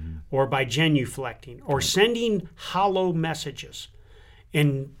signaling or by genuflecting or sending hollow messages.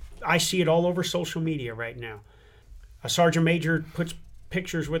 And I see it all over social media right now. A sergeant major puts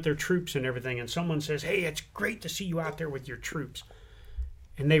pictures with their troops and everything, and someone says, hey, it's great to see you out there with your troops.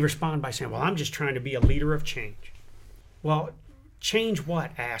 And they respond by saying, well, I'm just trying to be a leader of change. Well, change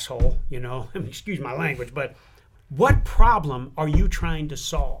what, asshole? Excuse my language, but what problem are you trying to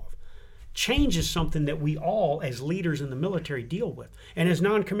solve? Change is something that we all, as leaders in the military, deal with. And as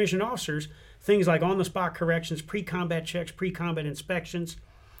non-commissioned officers, things like on-the-spot corrections, pre-combat checks, pre-combat inspections,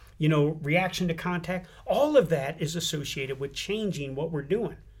 reaction to contact, all of that is associated with changing what we're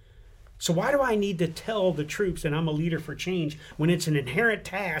doing. So why do I need to tell the troops that I'm a leader for change when it's an inherent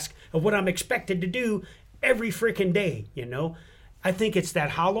task of what I'm expected to do every freaking day, I think it's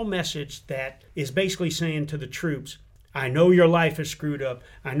that hollow message that is basically saying to the troops, I know your life is screwed up.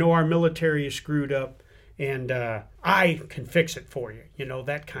 I know our military is screwed up, and I can fix it for you.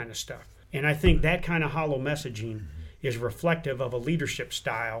 That kind of stuff. And I think that kind of hollow messaging is reflective of a leadership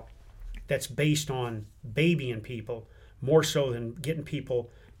style that's based on babying people more so than getting people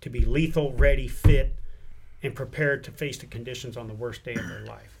to be lethal, ready, fit, and prepared to face the conditions on the worst day of their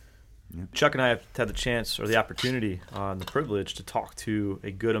life. Chuck and I have had the chance or the opportunity and the privilege to talk to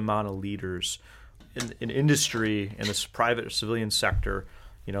a good amount of leaders in industry, in this private or civilian sector.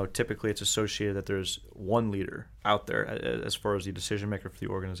 Typically it's associated that there's one leader out there as far as the decision maker for the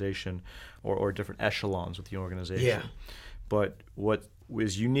organization or different echelons with the organization. Yeah. But what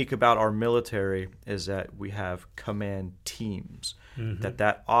is unique about our military is that we have command teams,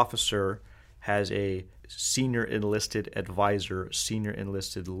 that officer has a senior enlisted advisor, senior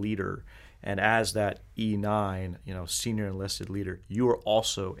enlisted leader, and as that E9, senior enlisted leader, you are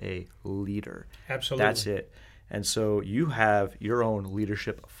also a leader. Absolutely. That's it. And so you have your own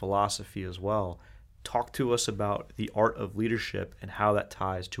leadership philosophy as well. Talk to us about the art of leadership and how that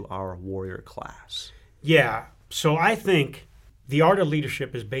ties to our warrior class. Yeah. So I think the art of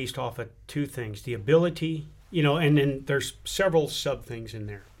leadership is based off of two things: the ability, and then there's several sub things in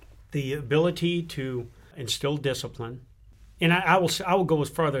there. The ability to instill discipline, and I will go as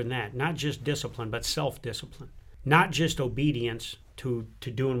farther than that. Not just discipline, but self-discipline. Not just obedience to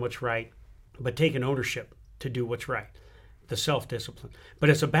doing what's right, but taking ownership to do what's right. The self-discipline. But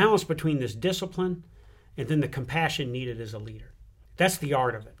it's a balance between this discipline and then the compassion needed as a leader. That's the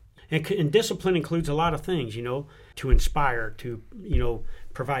art of it. And discipline includes a lot of things, to inspire, to,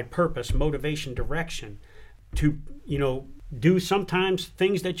 provide purpose, motivation, direction, to, do sometimes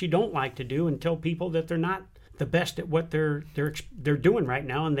things that you don't like to do and tell people that they're not the best at what they're doing right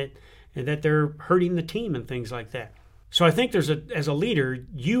now and that they're hurting the team and things like that. So I think as a leader,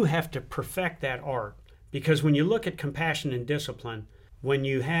 you have to perfect that art, because when you look at compassion and discipline, when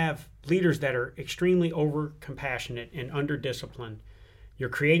you have leaders that are extremely over compassionate and under disciplined, you're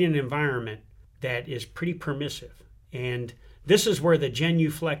creating an environment that is pretty permissive. And this is where the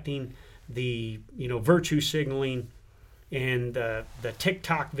genuflecting, the virtue signaling, and the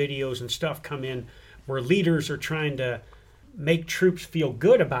TikTok videos and stuff come in, where leaders are trying to make troops feel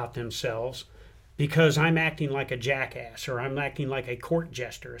good about themselves because I'm acting like a jackass, or I'm acting like a court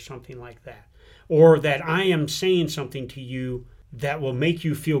jester or something like that, or that I am saying something to you that will make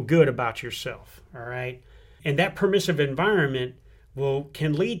you feel good about yourself, all right? And that permissive environment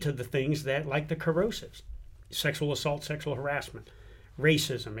can lead to the things that, like the corrosives: sexual assault, sexual harassment,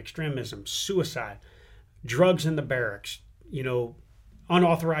 racism, extremism, suicide, drugs in the barracks,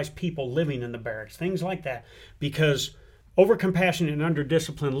 unauthorized people living in the barracks, things like that. Because over-compassionate and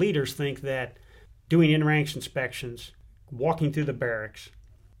under-disciplined leaders think that doing in-ranks inspections, walking through the barracks,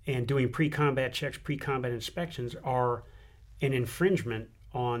 and doing pre-combat checks, pre-combat inspections are an infringement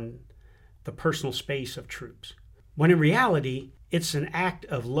on the personal space of troops. When in reality, it's an act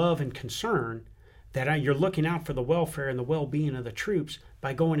of love and concern that you're looking out for the welfare and the well-being of the troops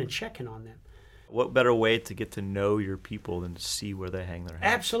by going and checking on them. What better way to get to know your people than to see where they hang their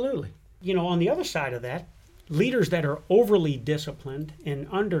hat? Absolutely. On the other side of that, leaders that are overly disciplined and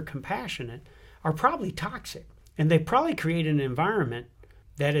under-compassionate are probably toxic. And they probably create an environment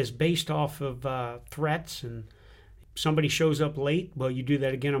that is based off of threats, and somebody shows up late, well, you do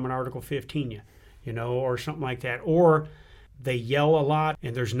that again, I'm an Article 15 you, or something like that. Or they yell a lot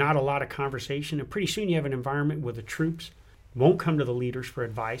and there's not a lot of conversation. And pretty soon you have an environment where the troops won't come to the leaders for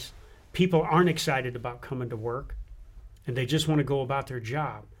advice. People aren't excited about coming to work, and they just want to go about their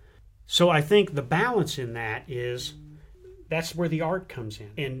job. So I think the balance in that is that's where the art comes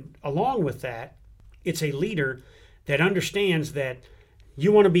in. And along with that, it's a leader that understands that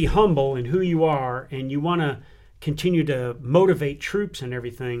you want to be humble in who you are, and you want to continue to motivate troops and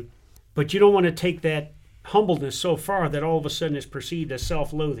everything, but you don't want to take that humbleness so far that all of a sudden it's perceived as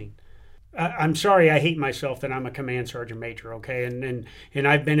self-loathing. I'm sorry, I hate myself that I'm a command sergeant major, okay? And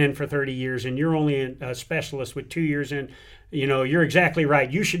I've been in for 30 years, and you're only a specialist with 2 years in. You're exactly right.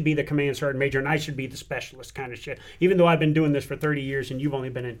 You should be the command sergeant major, and I should be the specialist kind of shit, even though I've been doing this for 30 years and you've only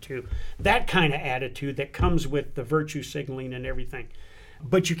been in 2. That kind of attitude that comes with the virtue signaling and everything.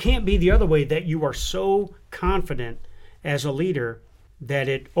 But you can't be the other way, that you are so confident as a leader that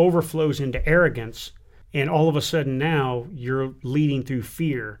it overflows into arrogance, and all of a sudden now you're leading through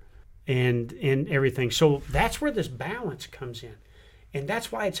fear and everything. So that's where this balance comes in. And that's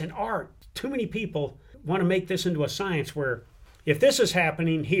why it's an art. Too many people want to make this into a science where if this is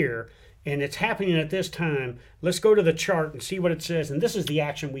happening here and it's happening at this time, let's go to the chart and see what it says, and this is the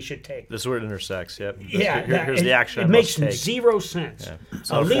action we should take. This is where it intersects, yep. Here's the action it makes zero sense. Yeah.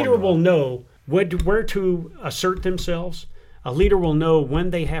 A leader will know where to assert themselves. A leader will know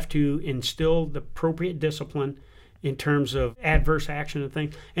when they have to instill the appropriate discipline in terms of adverse action and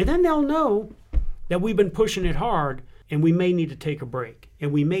things. And then they'll know that we've been pushing it hard and we may need to take a break.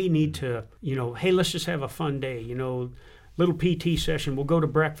 And we may need to, hey, let's just have a fun day, little PT session. We'll go to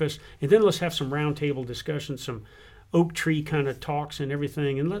breakfast and then let's have some roundtable discussions, some oak tree kind of talks and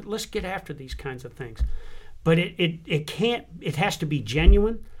everything. And let's get after these kinds of things. But it has to be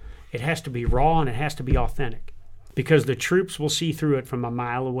genuine, it has to be raw, and it has to be authentic. Because the troops will see through it from a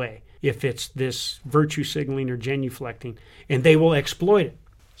mile away if it's this virtue signaling or genuflecting, and they will exploit it.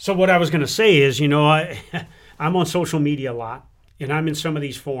 So what I was going to say is, I'm on social media a lot, and I'm in some of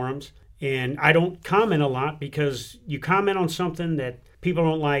these forums, and I don't comment a lot because you comment on something that people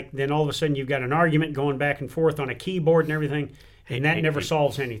don't like, then all of a sudden you've got an argument going back and forth on a keyboard and everything, and that never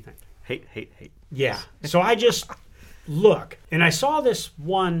solves anything. Hate. Yeah. So I just look, and I saw this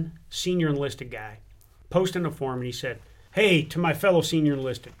one senior enlisted guy post in a forum, and he said, hey, to my fellow senior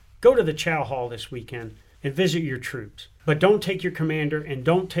enlisted, go to the Chow Hall this weekend and visit your troops. But don't take your commander and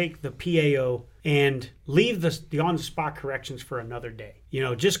don't take the PAO and leave the on-the-spot corrections for another day.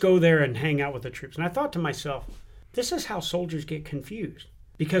 Just go there and hang out with the troops. And I thought to myself, this is how soldiers get confused.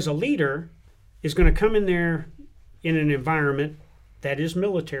 Because a leader is going to come in there in an environment that is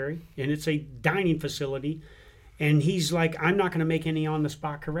military, and it's a dining facility, and he's like, I'm not going to make any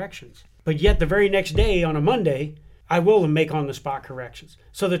on-the-spot corrections. But yet the very next day on a Monday, I will make on-the-spot corrections.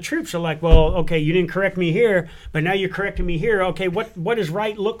 So the troops are like, well, okay, you didn't correct me here, but now you're correcting me here. Okay, what does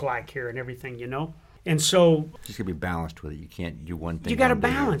right look like here and everything, And so... Just got to be balanced with it. You can't do one thing. You got to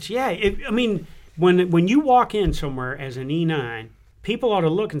balance, yeah. When you walk in somewhere as an E9, people ought to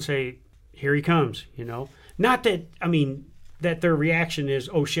look and say, here he comes, Not that, that their reaction is,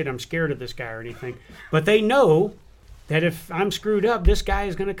 oh shit, I'm scared of this guy or anything. But they know that if I'm screwed up, this guy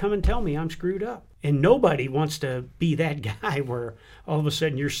is going to come and tell me I'm screwed up. And nobody wants to be that guy where all of a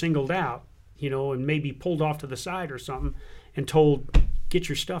sudden you're singled out, and maybe pulled off to the side or something and told, get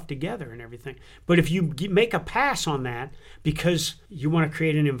your stuff together and everything. But if you make a pass on that because you want to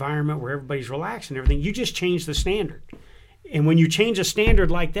create an environment where everybody's relaxed and everything, you just change the standard. And when you change a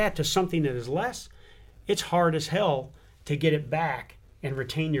standard like that to something that is less, it's hard as hell to get it back and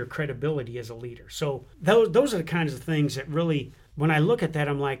retain your credibility as a leader. So those are the kinds of things that really, when I look at that,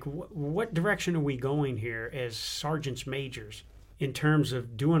 I'm like, what direction are we going here as sergeants majors in terms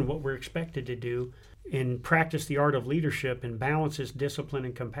of doing what we're expected to do and practice the art of leadership and balances discipline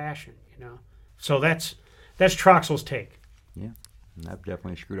and compassion, So that's Troxell's take. Yeah, and I've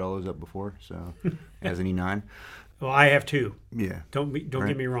definitely screwed all those up before, so as an E9. Well, I have too. Yeah. Don't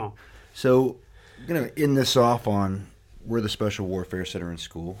get me wrong. So I'm going to end this off on we're the Special Warfare Center in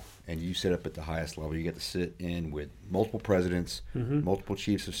school, and you sit up at the highest level. You get to sit in with multiple presidents, multiple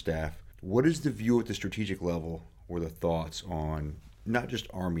chiefs of staff. What is the view at the strategic level or the thoughts on not just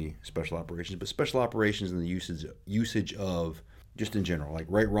Army special operations, but special operations and the usage of, just in general, like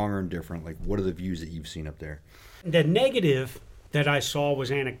right, wrong, or indifferent? Like, what are the views that you've seen up there? The negative that I saw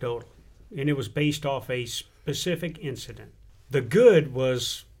was anecdotal, and it was based off a specific incident. The good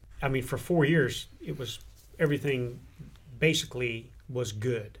was, for 4 years, it was everything basically was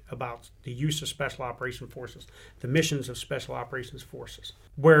good about the use of Special Operations Forces, the missions of Special Operations Forces.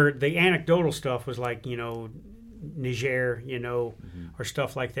 Where the anecdotal stuff was like, Niger, or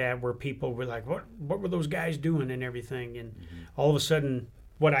stuff like that, where people were like, what were those guys doing and everything? And all of a sudden,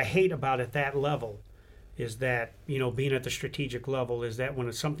 what I hate about at that level is that, being at the strategic level, is that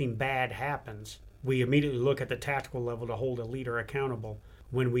when something bad happens, we immediately look at the tactical level to hold a leader accountable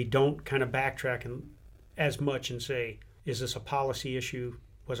when we don't kind of backtrack as much and say, is this a policy issue?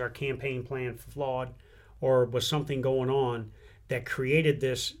 Was our campaign plan flawed? Or was something going on that created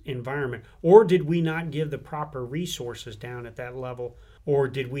this environment? Or did we not give the proper resources down at that level? Or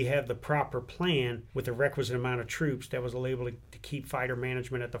did we have the proper plan with the requisite amount of troops that was able to keep fighter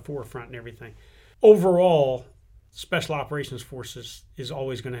management at the forefront and everything? Overall, Special Operations Forces is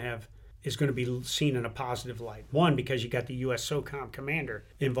going to be seen in a positive light. One, because you got the U.S. SOCOM commander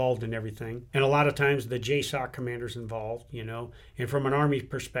involved in everything. And a lot of times the JSOC commander's involved, And from an Army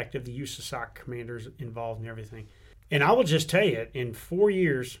perspective, the USASOC commander's involved in everything. And I will just tell you, in 4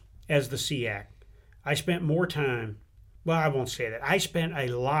 years as the SEAC, I spent more time, well, I won't say that. I spent a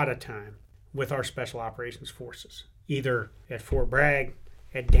lot of time with our Special Operations Forces, either at Fort Bragg,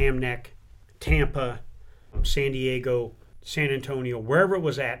 at Dam Neck, Tampa, San Diego, San Antonio, wherever it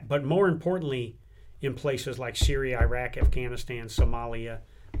was at, but more importantly, in places like Syria, Iraq, Afghanistan, Somalia,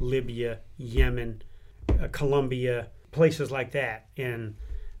 Libya, Yemen, Colombia, places like that. And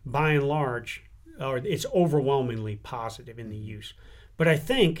by and large, it's overwhelmingly positive in the use. But I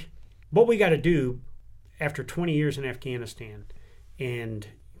think what we got to do after 20 years in Afghanistan, and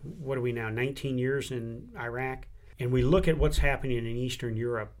what are we now, 19 years in Iraq, and we look at what's happening in Eastern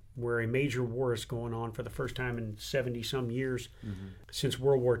Europe, where a major war is going on for the first time in 70-some years since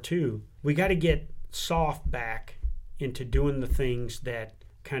World War II, we got to get SOF back into doing the things that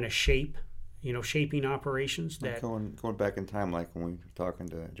kind of shaping operations. That going back in time, like when we were talking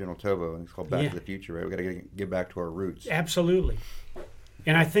to General Tovo, and it's called Back to the Future, right? We got to get back to our roots. Absolutely.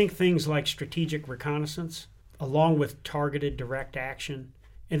 And I think things like strategic reconnaissance, along with targeted direct action,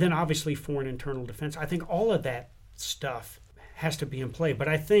 and then obviously foreign internal defense, I think all of that stuff has to be in play. But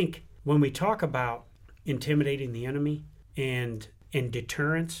I think when we talk about intimidating the enemy and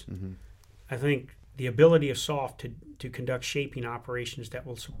deterrence, I think the ability of SOF to conduct shaping operations that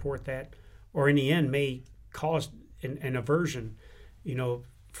will support that, or in the end may cause an aversion,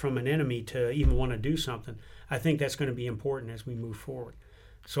 from an enemy to even want to do something, I think that's going to be important as we move forward.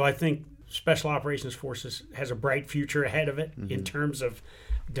 So I think Special Operations Forces has a bright future ahead of it in terms of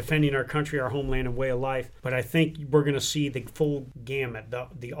defending our country, our homeland, and way of life. But I think we're going to see the full gamut,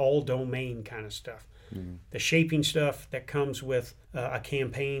 the all-domain kind of stuff. The shaping stuff that comes with a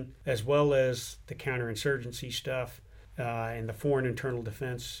campaign, as well as the counterinsurgency stuff and the foreign internal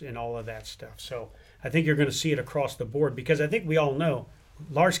defense and all of that stuff. So I think you're going to see it across the board, because I think we all know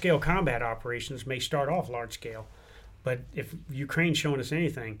large-scale combat operations may start off large-scale, but if Ukraine's showing us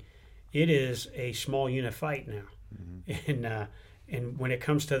anything, it is a small unit fight now. And when it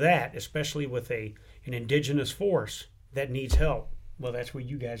comes to that, especially with an indigenous force that needs help, well, that's where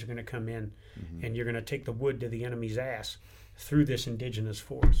you guys are going to come in, and you're going to take the wood to the enemy's ass through this indigenous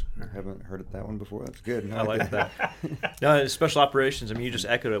force. I haven't heard of that one before. That's good. I like that. No, special operations, you just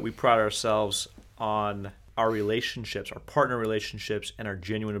echoed it. We pride ourselves on our relationships, our partner relationships, and our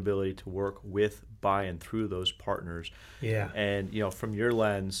genuine ability to work with, by, and through those partners. Yeah. And, from your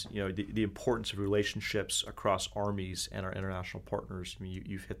lens, the importance of relationships across armies and our international partners,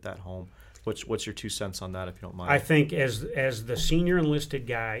 you've hit that home. What's your 2 cents on that, if you don't mind? I think as the senior enlisted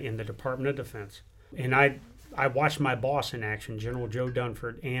guy in the Department of Defense, and I watched my boss in action, General Joe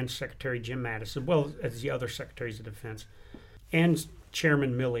Dunford, and Secretary Jim Mattis, as well as the other secretaries of defense, and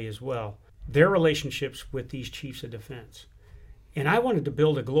Chairman Milley as well, their relationships with these chiefs of defense. And I wanted to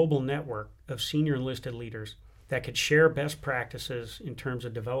build a global network of senior enlisted leaders that could share best practices in terms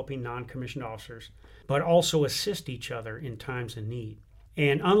of developing non-commissioned officers, but also assist each other in times of need.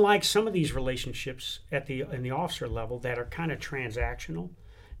 And unlike some of these relationships in the officer level that are kind of transactional,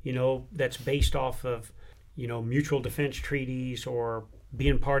 that's based off of, mutual defense treaties, or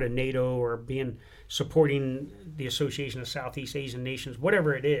being part of NATO, or supporting the Association of Southeast Asian Nations,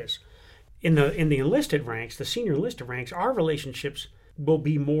 whatever it is. In the enlisted ranks, the senior enlisted ranks, our relationships will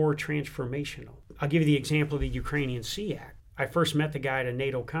be more transformational. I'll give you the example of the Ukrainian SEAC. I first met the guy at a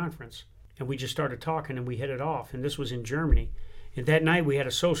NATO conference, and we just started talking, and we hit it off, and this was in Germany. And that night we had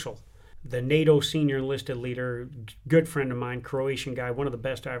a social. The NATO senior enlisted leader, good friend of mine, Croatian guy, one of the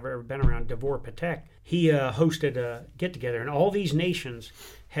best I've ever been around, Davor Patek, he hosted a get-together, and all these nations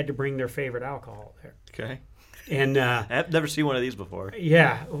had to bring their favorite alcohol there. Okay. And I've never seen one of these before.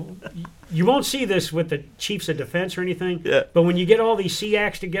 Yeah. You won't see this with the chiefs of defense or anything, but when you get all these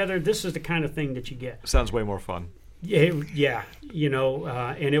SEACs together, this is the kind of thing that you get. Sounds way more fun. Yeah,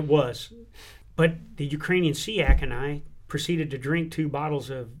 and it was. But the Ukrainian SEAC and I proceeded to drink 2 bottles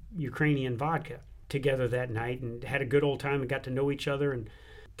of Ukrainian vodka together that night, and had a good old time, and got to know each other, and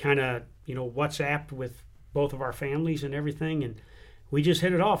kind of, WhatsApped with both of our families and everything. And we just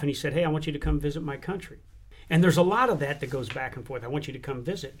hit it off. And he said, hey, I want you to come visit my country. And there's a lot of that goes back and forth. I want you to come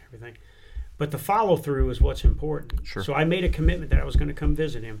visit and everything. But the follow through is what's important. Sure. So I made a commitment that I was going to come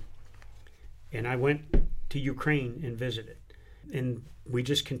visit him. And I went to Ukraine and visited. And we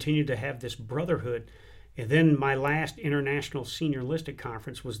just continued to have this brotherhood. And then my last international senior enlisted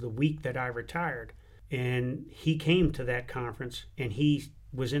conference was the week that I retired. And he came to that conference, and he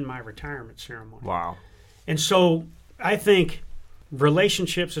was in my retirement ceremony. Wow. And so I think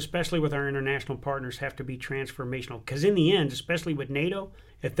relationships, especially with our international partners, have to be transformational. Because in the end, especially with NATO,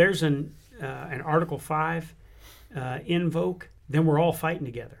 if there's an Article 5 invoke, then we're all fighting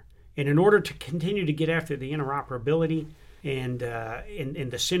together. And in order to continue to get after the interoperability and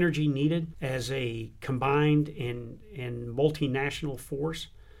the synergy needed as a combined and multinational force,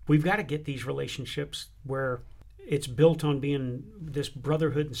 we've got to get these relationships where it's built on being this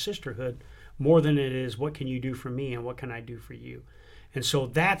brotherhood and sisterhood more than it is what can you do for me and what can I do for you. And so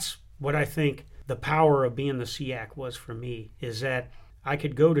that's what I think the power of being the SEAC was for me, is that I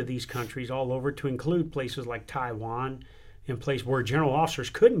could go to these countries all over, to include places like Taiwan, and places where general officers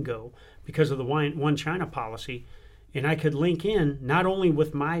couldn't go because of the one China policy, And I could link in not only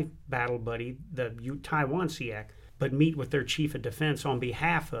with my battle buddy, the Taiwan SEAC, but meet with their chief of defense on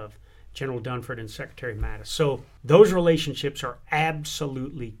behalf of General Dunford and Secretary Mattis. So those relationships are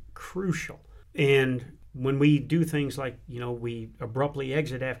absolutely crucial. And when we do things like, we abruptly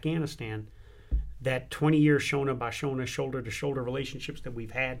exit Afghanistan, that 20-year Shona by Shona, shoulder-to-shoulder relationships that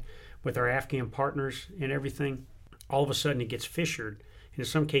we've had with our Afghan partners and everything, all of a sudden it gets fissured, and in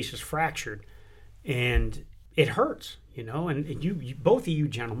some cases fractured, and it hurts, and you both of you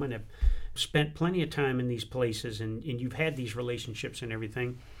gentlemen have spent plenty of time in these places, and you've had these relationships and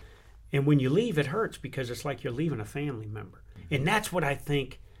everything, and when you leave, it hurts because it's like you're leaving a family member. And that's what I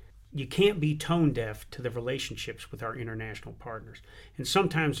think. You can't be tone deaf to the relationships with our international partners. And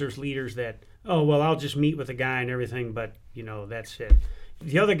sometimes there's leaders that, I'll just meet with a guy and everything, but, that's it.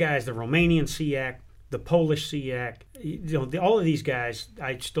 The other guys, the Romanian SEAC, the Polish SEAC, all of these guys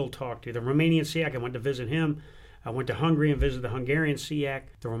I still talk to. The Romanian SEAC, I went to visit him. I went to Hungary and visited the Hungarian SEAC.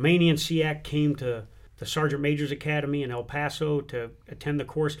 The Romanian SEAC came to the Sergeant Major's Academy in El Paso to attend the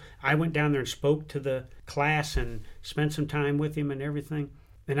course. I went down there and spoke to the class and spent some time with him and everything.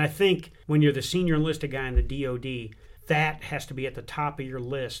 And I think when you're the senior enlisted guy in the DOD, that has to be at the top of your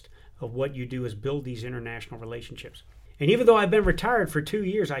list of what you do is build these international relationships. And even though I've been retired for 2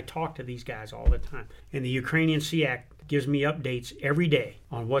 years, I talk to these guys all the time. And the Ukrainian SEAC gives me updates every day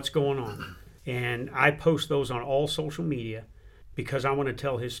on what's going on. And I post those on all social media because I want to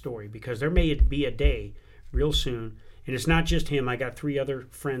tell his story. Because there may be a day real soon, and it's not just him. I got 3 other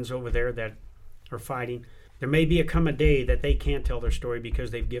friends over there that are fighting. There may come a day that they can't tell their story because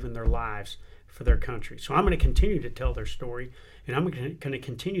they've given their lives for their country. So I'm going to continue to tell their story, and I'm going to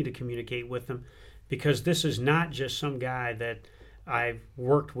continue to communicate with them because this is not just some guy that I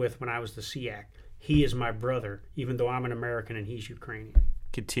worked with when I was the SEAC. He is my brother, even though I'm an American and he's Ukrainian.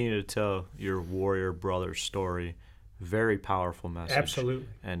 Continue to tell your warrior brother's story. Very powerful message. Absolutely.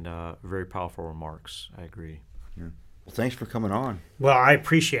 And very powerful remarks. I agree. Yeah. Well, thanks for coming on. Well, I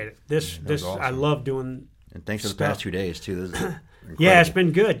appreciate it. This awesome. I love doing. And thanks for the stuff. past 2 days, too. This is incredible. Yeah, it's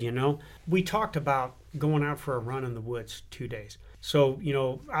been good, We talked about going out for a run in the woods 2 days. So,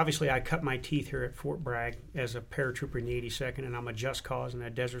 obviously I cut my teeth here at Fort Bragg as a paratrooper in the 82nd, and I'm a Just Cause and a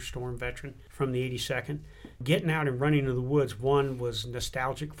Desert Storm veteran from the 82nd. Getting out and running in the woods, one, was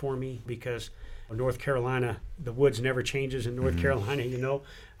nostalgic for me because North Carolina, the woods never changes in North Carolina,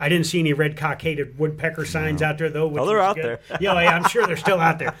 I didn't see any red cockaded woodpecker signs out there, though. Oh, they're out there. Yeah, I'm sure they're still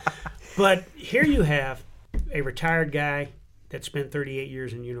out there. But here you have a retired guy that spent 38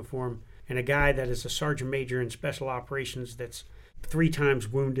 years in uniform and a guy that is a sergeant major in special operations that's 3 times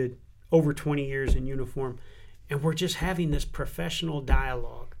wounded, over 20 years in uniform. And we're just having this professional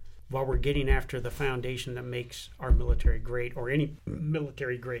dialogue while we're getting after the foundation that makes our military great, or any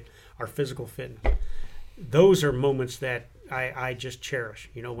military great, our physical fitness. Those are moments that I just cherish,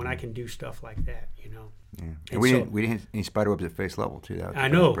 when I can do stuff like that, Yeah. And we didn't hit any spiderwebs at face level, too. I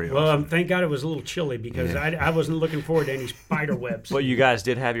know. Pretty Well, awesome. thank God it was a little chilly because I wasn't looking forward to any spider webs. But you guys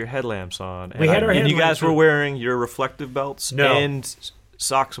did have your headlamps on. We had our And you guys headlamps were on. wearing your reflective belts No. and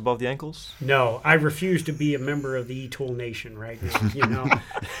socks above the ankles? No, I refuse to be a member of the E-Tool Nation right now,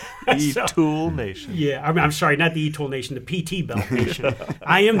 E-Tool Nation. Yeah, I'm sorry, not the E-Tool Nation, the PT Belt Nation.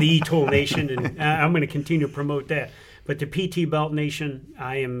 I am the E-Tool Nation, and I'm going to continue to promote that. But the PT Belt Nation,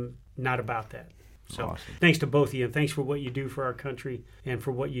 I am not about that. So Awesome. Thanks to both of you, and thanks for what you do for our country and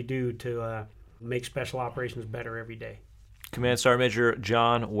for what you do to make special operations better every day. Command Sergeant Major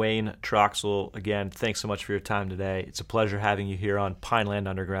John Wayne Troxel, again, thanks so much for your time today. It's a pleasure having you here on Pineland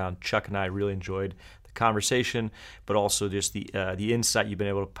Underground. Chuck and I really enjoyed the conversation, but also just the insight you've been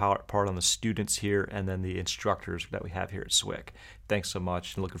able to impart on the students here and then the instructors that we have here at SWCC. Thanks so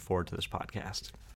much, and looking forward to this podcast.